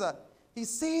Rabbul Izzah, He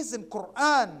says in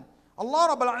Quran,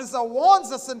 Allah Rabbul Izzah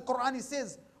warns us in Quran, He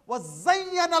says,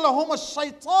 وَزَيَّنَ لَهُمُ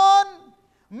الشَّيْطَانِ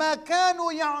مَا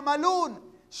كَانُوا يَعْمَلُونَ.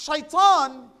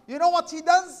 Shaitan, you know what he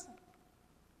does?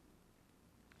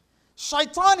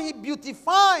 Shaitan, he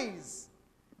beautifies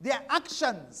their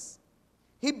actions.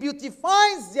 He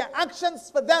beautifies their actions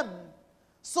for them.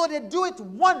 So they do it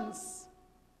once.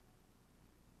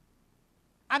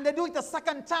 And they do it a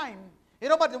second time. You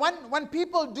know, but when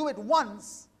people do it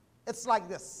once, it's like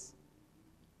this.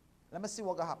 Let me see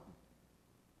what will happen.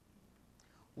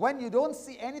 When you don't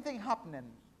see anything happening,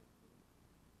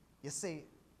 you say,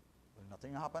 will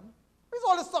nothing happen? He's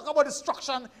always talk about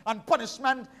destruction and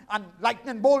punishment and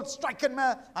lightning bolt striking me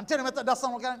and telling me to do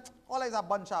something. All is a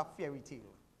bunch of fairy tale.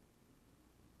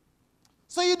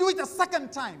 So you do it a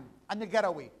second time and you get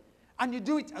away. And you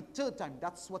do it a third time.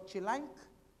 That's what you like?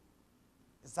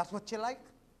 Is that what you like?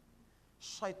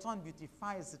 Shaitan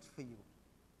beautifies it for you.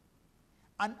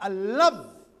 And a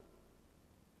love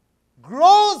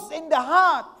grows in the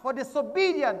heart for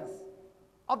disobedience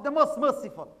of the most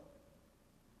merciful.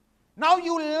 Now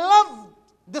you love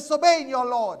disobeying your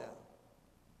Lord.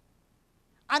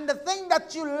 And the thing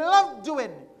that you love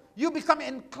doing, you become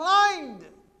inclined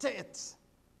to it.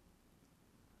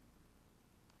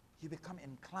 You become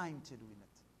inclined to doing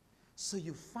it. So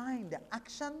you find the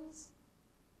actions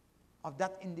of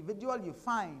that individual, you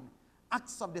find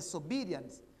acts of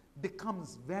disobedience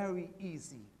becomes very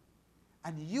easy.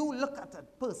 And you look at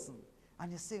that person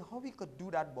and you say, how we could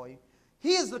do that, boy?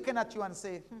 He is looking at you and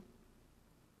say,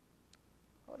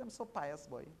 oh, I'm so pious,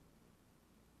 boy.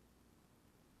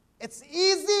 It's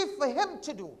easy for him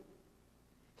to do.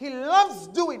 He loves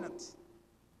doing it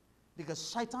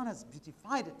because Shaitan has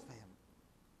beautified it for him.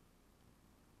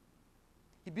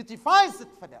 He beautifies it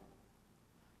for them.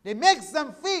 It makes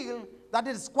them feel that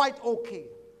it is quite okay.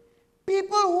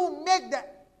 People who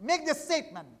make the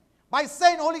statement by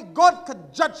saying only God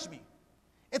could judge me,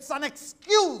 it's an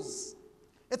excuse.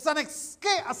 It's an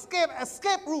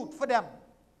escape route for them,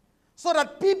 so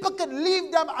that people can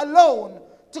leave them alone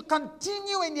to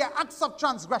continue in their acts of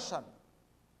transgression.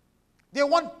 They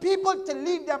want people to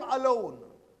leave them alone.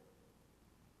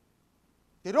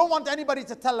 They don't want anybody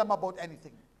to tell them about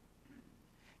anything.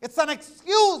 It's an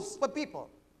excuse for people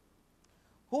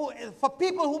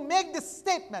who make this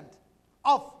statement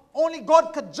of only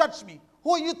God could judge me.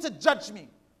 Who are you to judge me?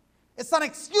 It's an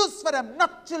excuse for them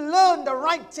not to learn the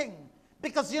right thing.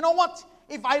 Because you know what?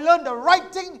 If I learn the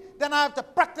right thing, then I have to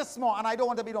practice more, and I don't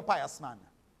want to be no pious man.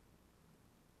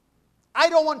 I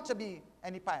don't want to be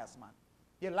any pious man.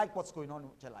 You like what's going on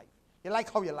with your life. You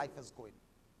like how your life is going.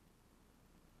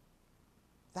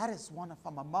 That is one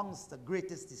from amongst the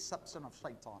greatest deception of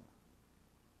Shaitan.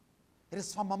 It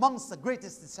is from amongst the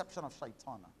greatest deception of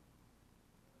Shaitan.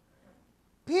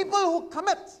 People who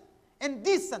commit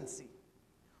indecency,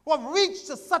 who have reached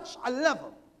to such a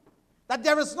level that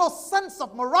there is no sense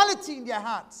of morality in their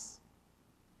hearts,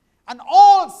 and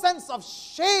all sense of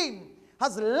shame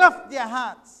has left their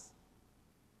hearts.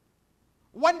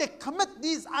 When they commit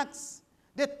these acts,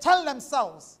 they tell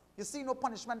themselves, you see no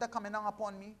punishment that coming down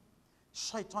upon me?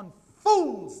 Shaitan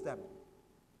fools them.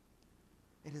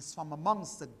 It is from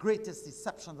amongst the greatest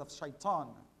deceptions of Shaitan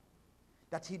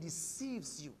that he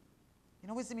deceives you. You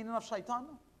know what's the meaning of Shaitan?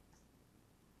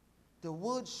 The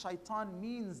word Shaitan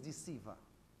means deceiver.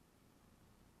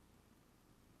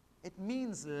 It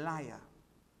means liar.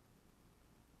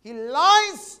 He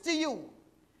lies to you,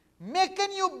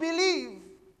 making you believe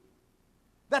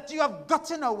that you have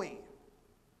gotten away.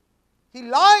 He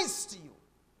lies to you.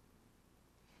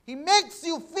 He makes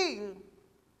you feel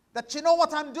that you know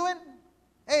what I'm doing?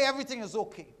 Hey, everything is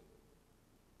okay.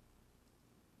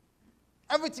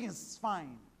 Everything is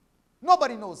fine.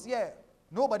 Nobody knows. Yeah,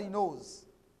 nobody knows.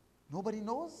 Nobody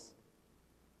knows?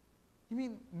 You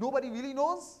mean nobody really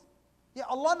knows? Yeah,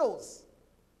 Allah knows.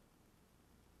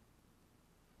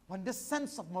 When this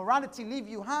sense of morality leaves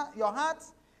your heart,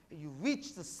 you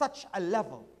reach to such a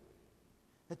level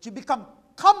that you become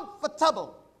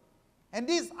comfortable in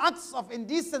these acts of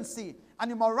indecency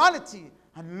and immorality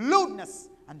and lewdness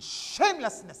and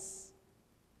shamelessness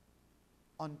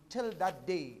until that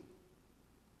day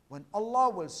when Allah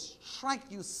will strike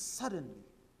you suddenly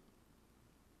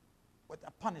with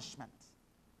a punishment.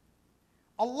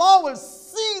 Allah will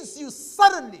seize you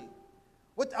suddenly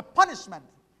with a punishment.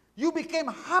 You became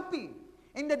happy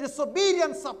in the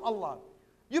disobedience of Allah.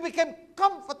 You became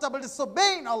comfortable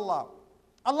disobeying Allah.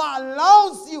 Allah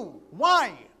allows you.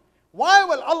 Why? Why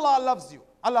will Allah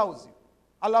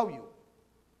allow you?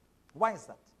 Why is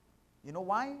that? You know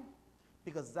why?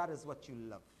 Because that is what you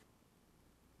love.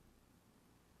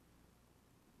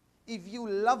 If you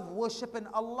love worshiping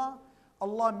Allah,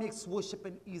 Allah makes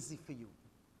worshiping easy for you.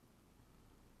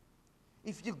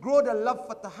 If you grow the love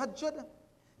for tahajjud,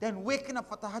 then waking up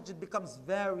for tahajjud becomes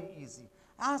very easy.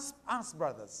 Ask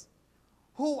brothers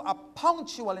who are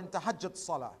punctual in tahajjud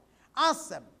salah. Ask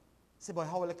them. Say, boy,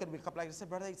 how will I can wake up like this? Say,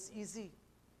 brother, it's easy.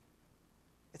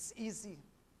 It's easy.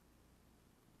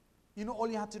 You know, all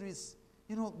you have to do is,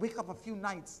 wake up a few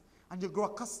nights and you grow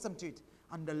accustomed to it.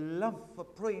 And the love for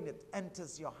praying, it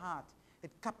enters your heart. It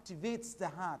captivates the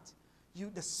heart.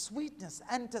 The sweetness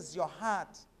enters your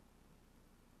heart.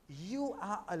 You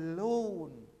are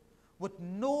alone with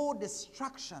no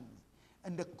distraction.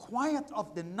 in the quiet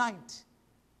of the night,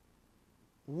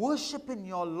 worshiping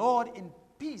your Lord in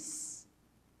peace,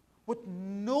 with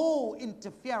no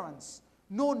interference,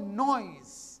 no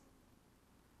noise,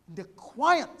 in the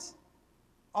quiet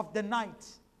of the night,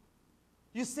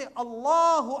 you say,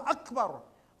 Allahu Akbar,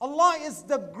 Allah is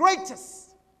the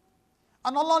greatest.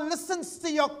 And Allah listens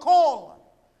to your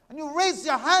call. And you raise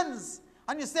your hands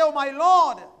and you say, oh my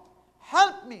Lord,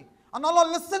 help me. And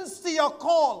Allah listens to your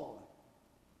call.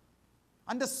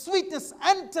 And the sweetness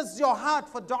enters your heart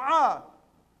for dua.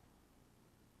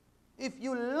 If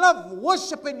you love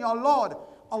worshiping your Lord,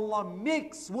 Allah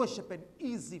makes worshiping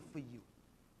easy for you.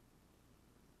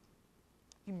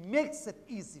 He makes it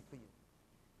easy for you.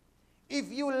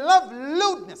 If you love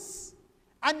lewdness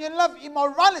and you love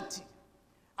immorality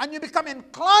and you become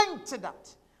inclined to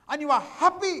that and you are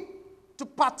happy to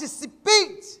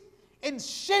participate in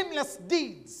shameless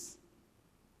deeds,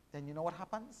 then you know what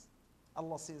happens?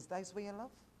 Allah says, that's what you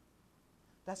love.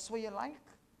 That's what you like.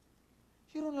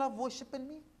 You don't love worshiping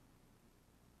me.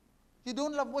 You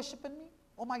don't love worshiping me?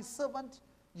 Oh, my servant,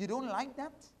 you don't like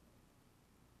that?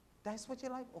 That's what you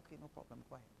like? Okay, no problem.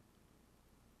 Go ahead.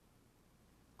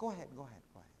 Go ahead, go ahead,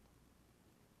 go ahead.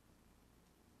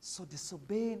 So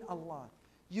disobeying Allah,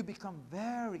 you become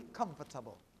very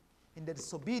comfortable in the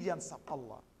disobedience of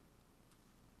Allah.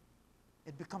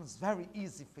 It becomes very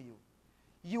easy for you.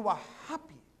 You are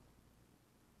happy.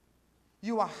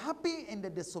 You are happy in the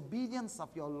disobedience of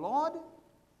your Lord.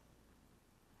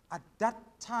 At that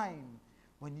time,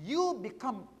 when you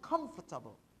become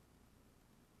comfortable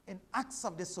in acts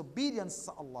of disobedience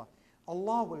to Allah,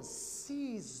 Allah will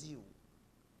seize you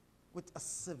with a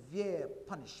severe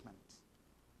punishment.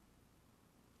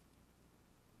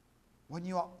 When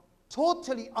you are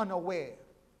totally unaware,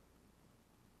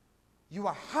 you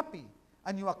are happy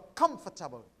and you are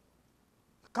comfortable.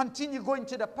 Continue going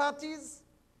to the parties,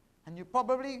 and you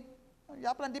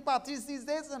have plenty of parties these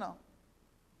days, you know.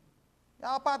 There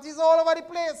are parties all over the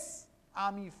place.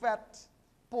 Army fete,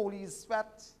 police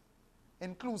fete,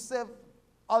 inclusive,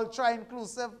 ultra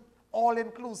inclusive, all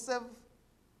inclusive.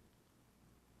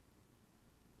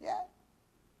 Yeah.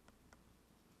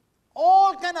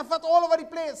 All kind of fete all over the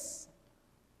place.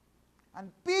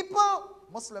 And people,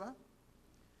 Muslim,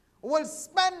 will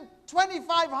spend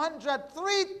 $2,500,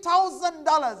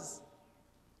 $3,000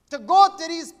 to go to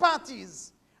these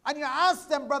parties. And you ask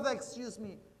them, brother, excuse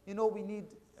me, you know, we need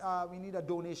a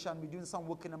donation. We're doing some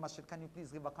work in the masjid. Can you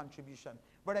please give a contribution?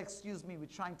 Brother, excuse me, we're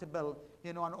trying to build,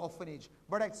 you know, an orphanage.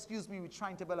 Brother, excuse me, we're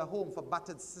trying to build a home for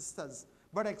battered sisters.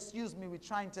 Brother, excuse me, we're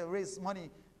trying to raise money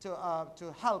to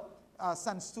help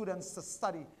send students to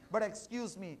study. Brother,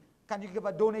 excuse me, can you give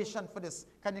a donation for this?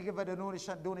 Can you give a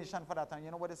donation for that? And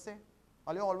you know what they say?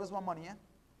 Well, you always want money, eh?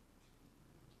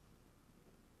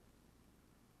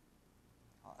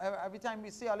 Every time we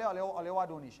say, all you want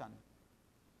donation.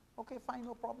 Okay, fine,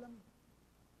 no problem.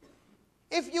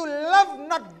 If you love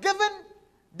not giving,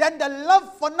 then the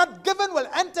love for not giving will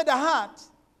enter the heart.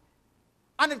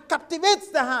 And it captivates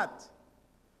the heart.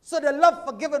 So the love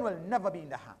for giving will never be in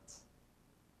the heart.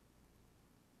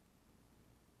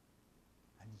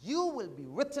 And you will be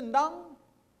written down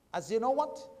as, you know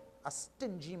what? A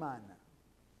stingy man.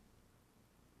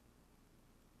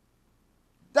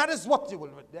 That is what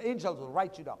the angels will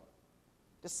write you down.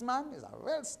 This man is a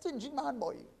real stingy man,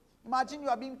 boy. Imagine you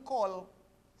are being called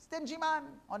stingy man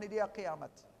on the day of Qiyamah.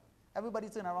 Everybody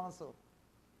turn around so.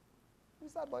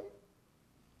 Who's that boy?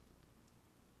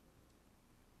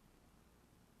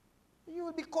 You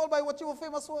will be called by what you were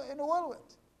famous for in the world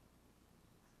with.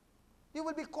 You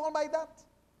will be called by that.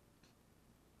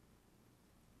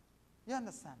 You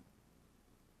understand?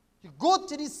 You go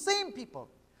to these same people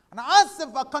and ask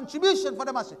them for a contribution for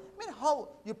the masjid. I mean, how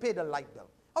you pay the light bill?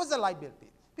 How is the light bill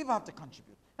paid? People have to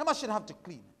contribute. The masjid have to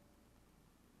clean.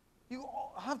 You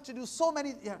have to do so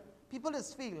many. Yeah, people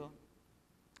just feel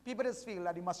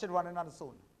that the masjid running on its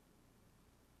own.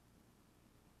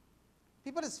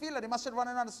 People just feel that the masjid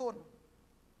running on its own.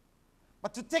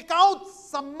 But to take out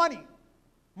some money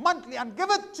monthly and give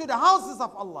it to the houses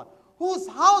of Allah, whose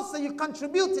house are you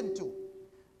contributing to?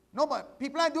 No, but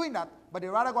people are doing that, but they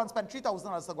rather go and spend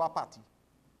 $3,000 to go to a party.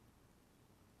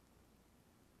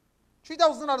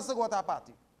 $3,000 to go to a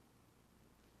party.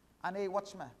 And hey,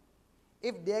 watch me.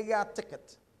 If they get a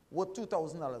ticket worth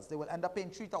 $2,000, they will end up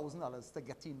paying $3,000 to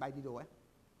get in by the door.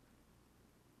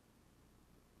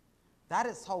 That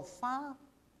is how far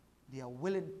they are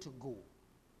willing to go.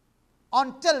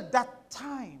 Until that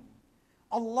time,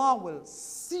 Allah will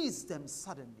seize them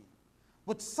suddenly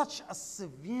with such a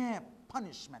severe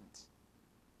punishment.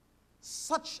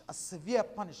 Such a severe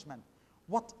punishment.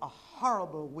 What a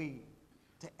horrible way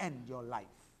to end your life.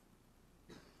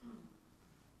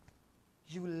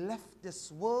 You left this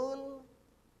world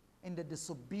in the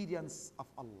disobedience of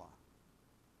Allah.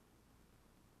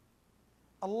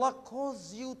 Allah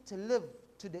caused you to live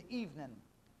to the evening.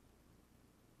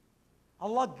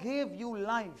 Allah gave you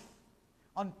life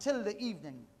until the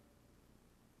evening.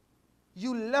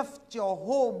 You left your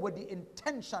home with the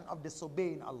intention of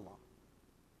disobeying Allah.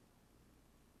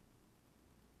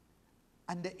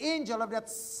 And the angel of death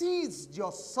seized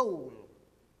your soul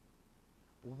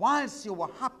whilst you were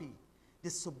happy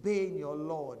disobeying your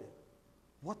Lord.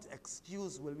 What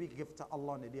excuse will we give to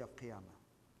Allah on the day of Qiyamah?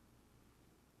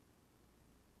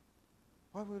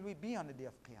 Where will we be on the day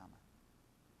of Qiyamah?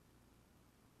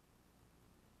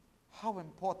 How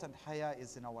important Haya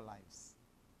is in our lives.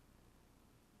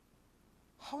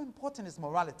 How important is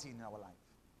morality in our life?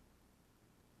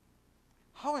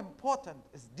 How important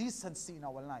is decency in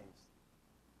our lives?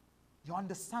 You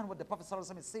understand what the Prophet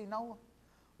ﷺ is saying now?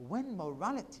 When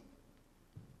morality,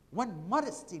 when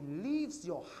modesty leaves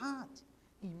your heart,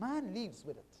 Iman leaves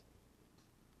with it.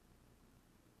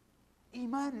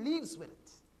 Iman leaves with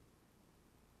it.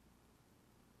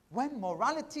 When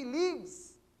morality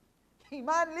leaves,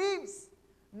 Iman leaves.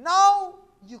 Now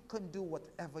you can do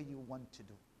whatever you want to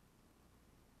do.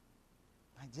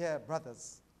 My dear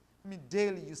brothers,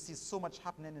 daily you see so much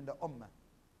happening in the Ummah.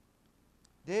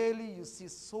 Daily you see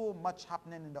so much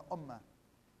happening in the Ummah.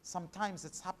 Sometimes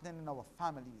it's happening in our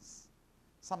families.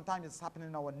 Sometimes it's happening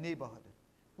in our neighborhood.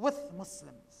 With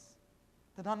Muslims.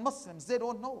 The non-Muslims, they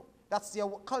don't know. That's their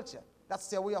culture. That's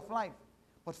their way of life.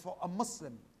 But for a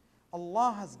Muslim,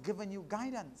 Allah has given you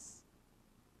guidance.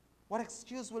 What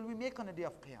excuse will we make on the day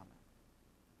of Qiyamah?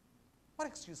 What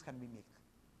excuse can we make?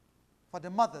 For the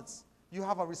mothers, you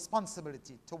have a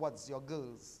responsibility towards your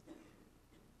girls.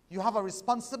 You have a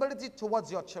responsibility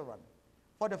towards your children.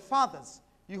 For the fathers,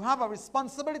 you have a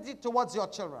responsibility towards your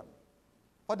children.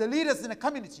 For the leaders in the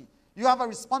community, you have a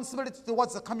responsibility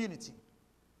towards the community.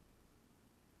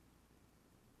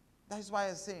 That is why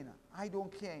I say, I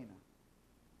don't care.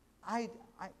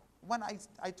 When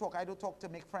I talk, I don't talk to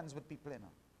make friends with people.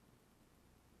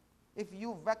 If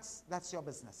you vex, that's your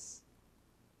business.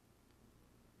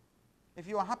 If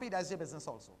you are happy, that's your business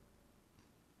also.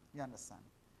 You understand?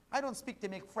 I don't speak to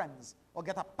make friends or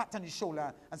get a pat on the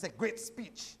shoulder and say, great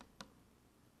speech.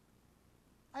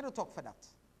 I don't talk for that.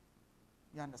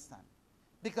 You understand?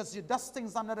 Because you dust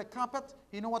things under the carpet,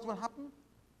 you know what will happen?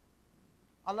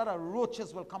 A lot of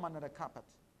roaches will come under the carpet.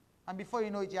 And before you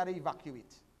know it, you have to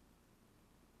evacuate.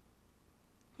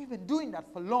 We've been doing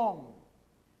that for long.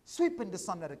 Sweeping this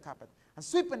under the carpet and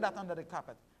sweeping that under the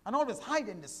carpet and always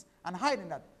hiding this and hiding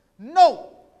that.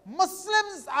 No!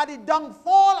 Muslims are the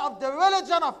downfall of the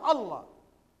religion of Allah.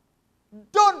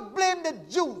 Don't blame the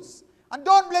Jews and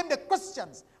don't blame the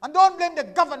Christians and don't blame the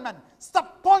government.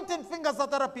 Stop pointing fingers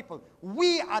at other people.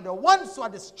 We are the ones who are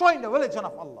destroying the religion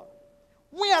of Allah.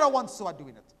 We are the ones who are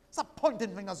doing it. Stop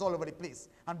pointing fingers all over the place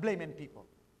and blaming people.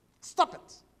 Stop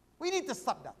it. We need to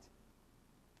stop that.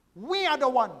 We are the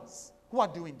ones who are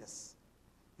doing this.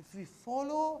 If we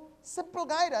follow simple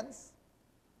guidance,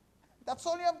 that's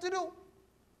all you have to do.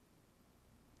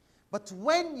 But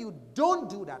when you don't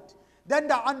do that, then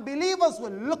the unbelievers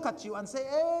will look at you and say,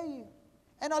 hey,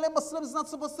 and all the Muslims not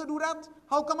supposed to do that?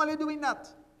 How come are they doing that?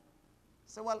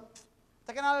 Say, well,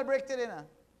 take an hour break today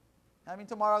now.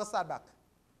 Tomorrow I'll start back.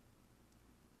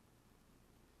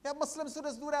 Yeah, Muslims who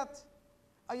just do that.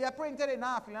 Are you praying today?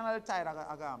 Nah, I'm feeling a little tired.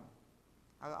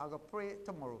 I'll go pray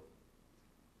tomorrow.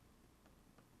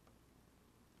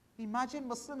 Imagine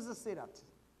Muslims that say that.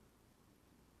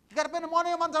 You got up in the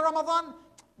morning, month of Ramadan.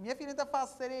 Me feeling to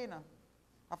fast today.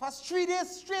 I fast 3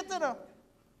 days straight.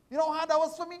 You know how hard that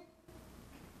was for me?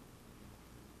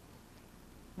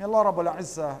 May Allah Rabbul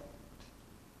Izzah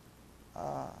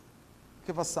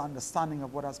give us the understanding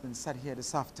of what has been said here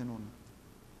this afternoon.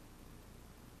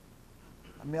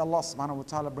 And may Allah subhanahu wa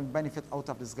ta'ala bring benefit out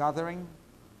of this gathering.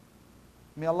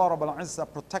 May Allah Rabbul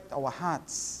Izzah protect our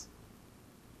hearts.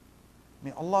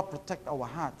 May Allah protect our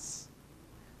hearts.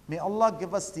 May Allah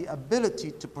give us the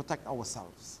ability to protect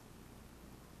ourselves.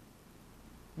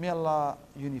 May Allah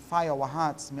unify our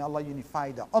hearts. May Allah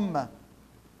unify the Ummah.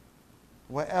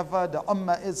 Wherever the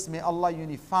Ummah is, may Allah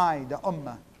unify the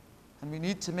Ummah. And we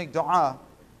need to make dua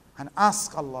and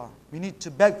ask Allah. We need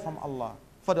to beg from Allah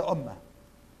for the Ummah.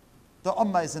 The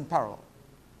Ummah is in peril.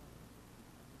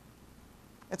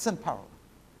 It's in peril.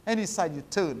 Any side you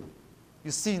turn,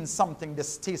 you're seeing something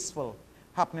distasteful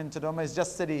happening to the Ummah. It's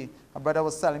just today, a brother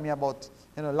was telling me about,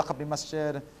 lock up the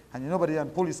masjid, and nobody,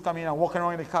 and police coming and walking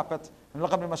around in the carpet, and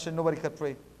lock up the masjid, nobody could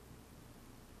pray.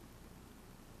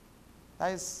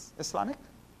 That is Islamic?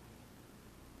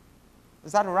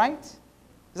 Is that right? Is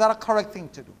that a correct thing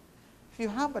to do? If you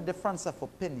have a difference of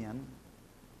opinion,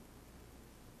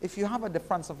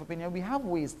 we have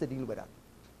ways to deal with that.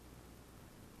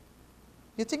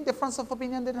 You think difference of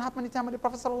opinion didn't happen in the time of the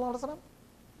Prophet sallallahu alaihi wasallam?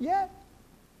 Yeah.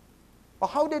 But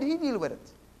how did he deal with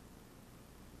it?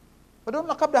 But don't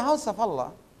lock up the house of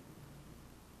Allah.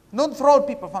 Don't throw out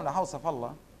people from the house of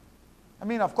Allah. I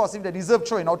mean, of course, if they deserve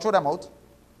throwing out, throw them out.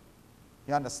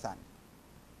 You understand?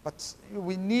 But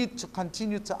we need to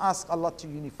continue to ask Allah to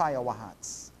unify our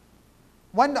hearts.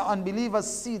 When the unbelievers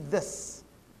see this,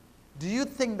 do you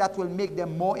think that will make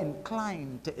them more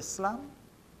inclined to Islam?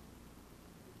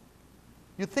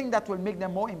 You think that will make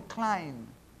them more inclined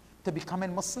to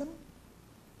becoming Muslim?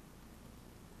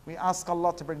 We ask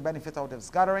Allah to bring benefit out of this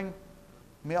gathering.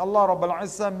 May Allah Rabbul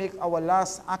Izzah make our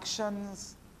last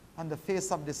actions on the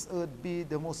face of this earth be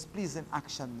the most pleasing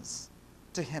actions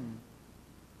to Him.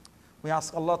 We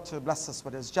ask Allah to bless us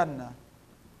with His Jannah,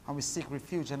 and we seek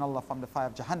refuge in Allah from the fire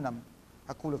of Jahannam.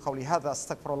 أقول قولي هذا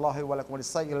أستغفر الله ولكم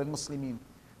ولسائر المسلمين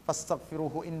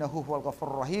فاستغفروه إنه هو الغفور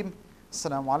الرحيم.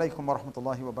 السلام عليكم ورحمة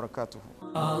الله وبركاته.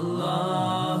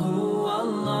 الله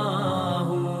الله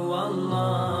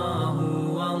الله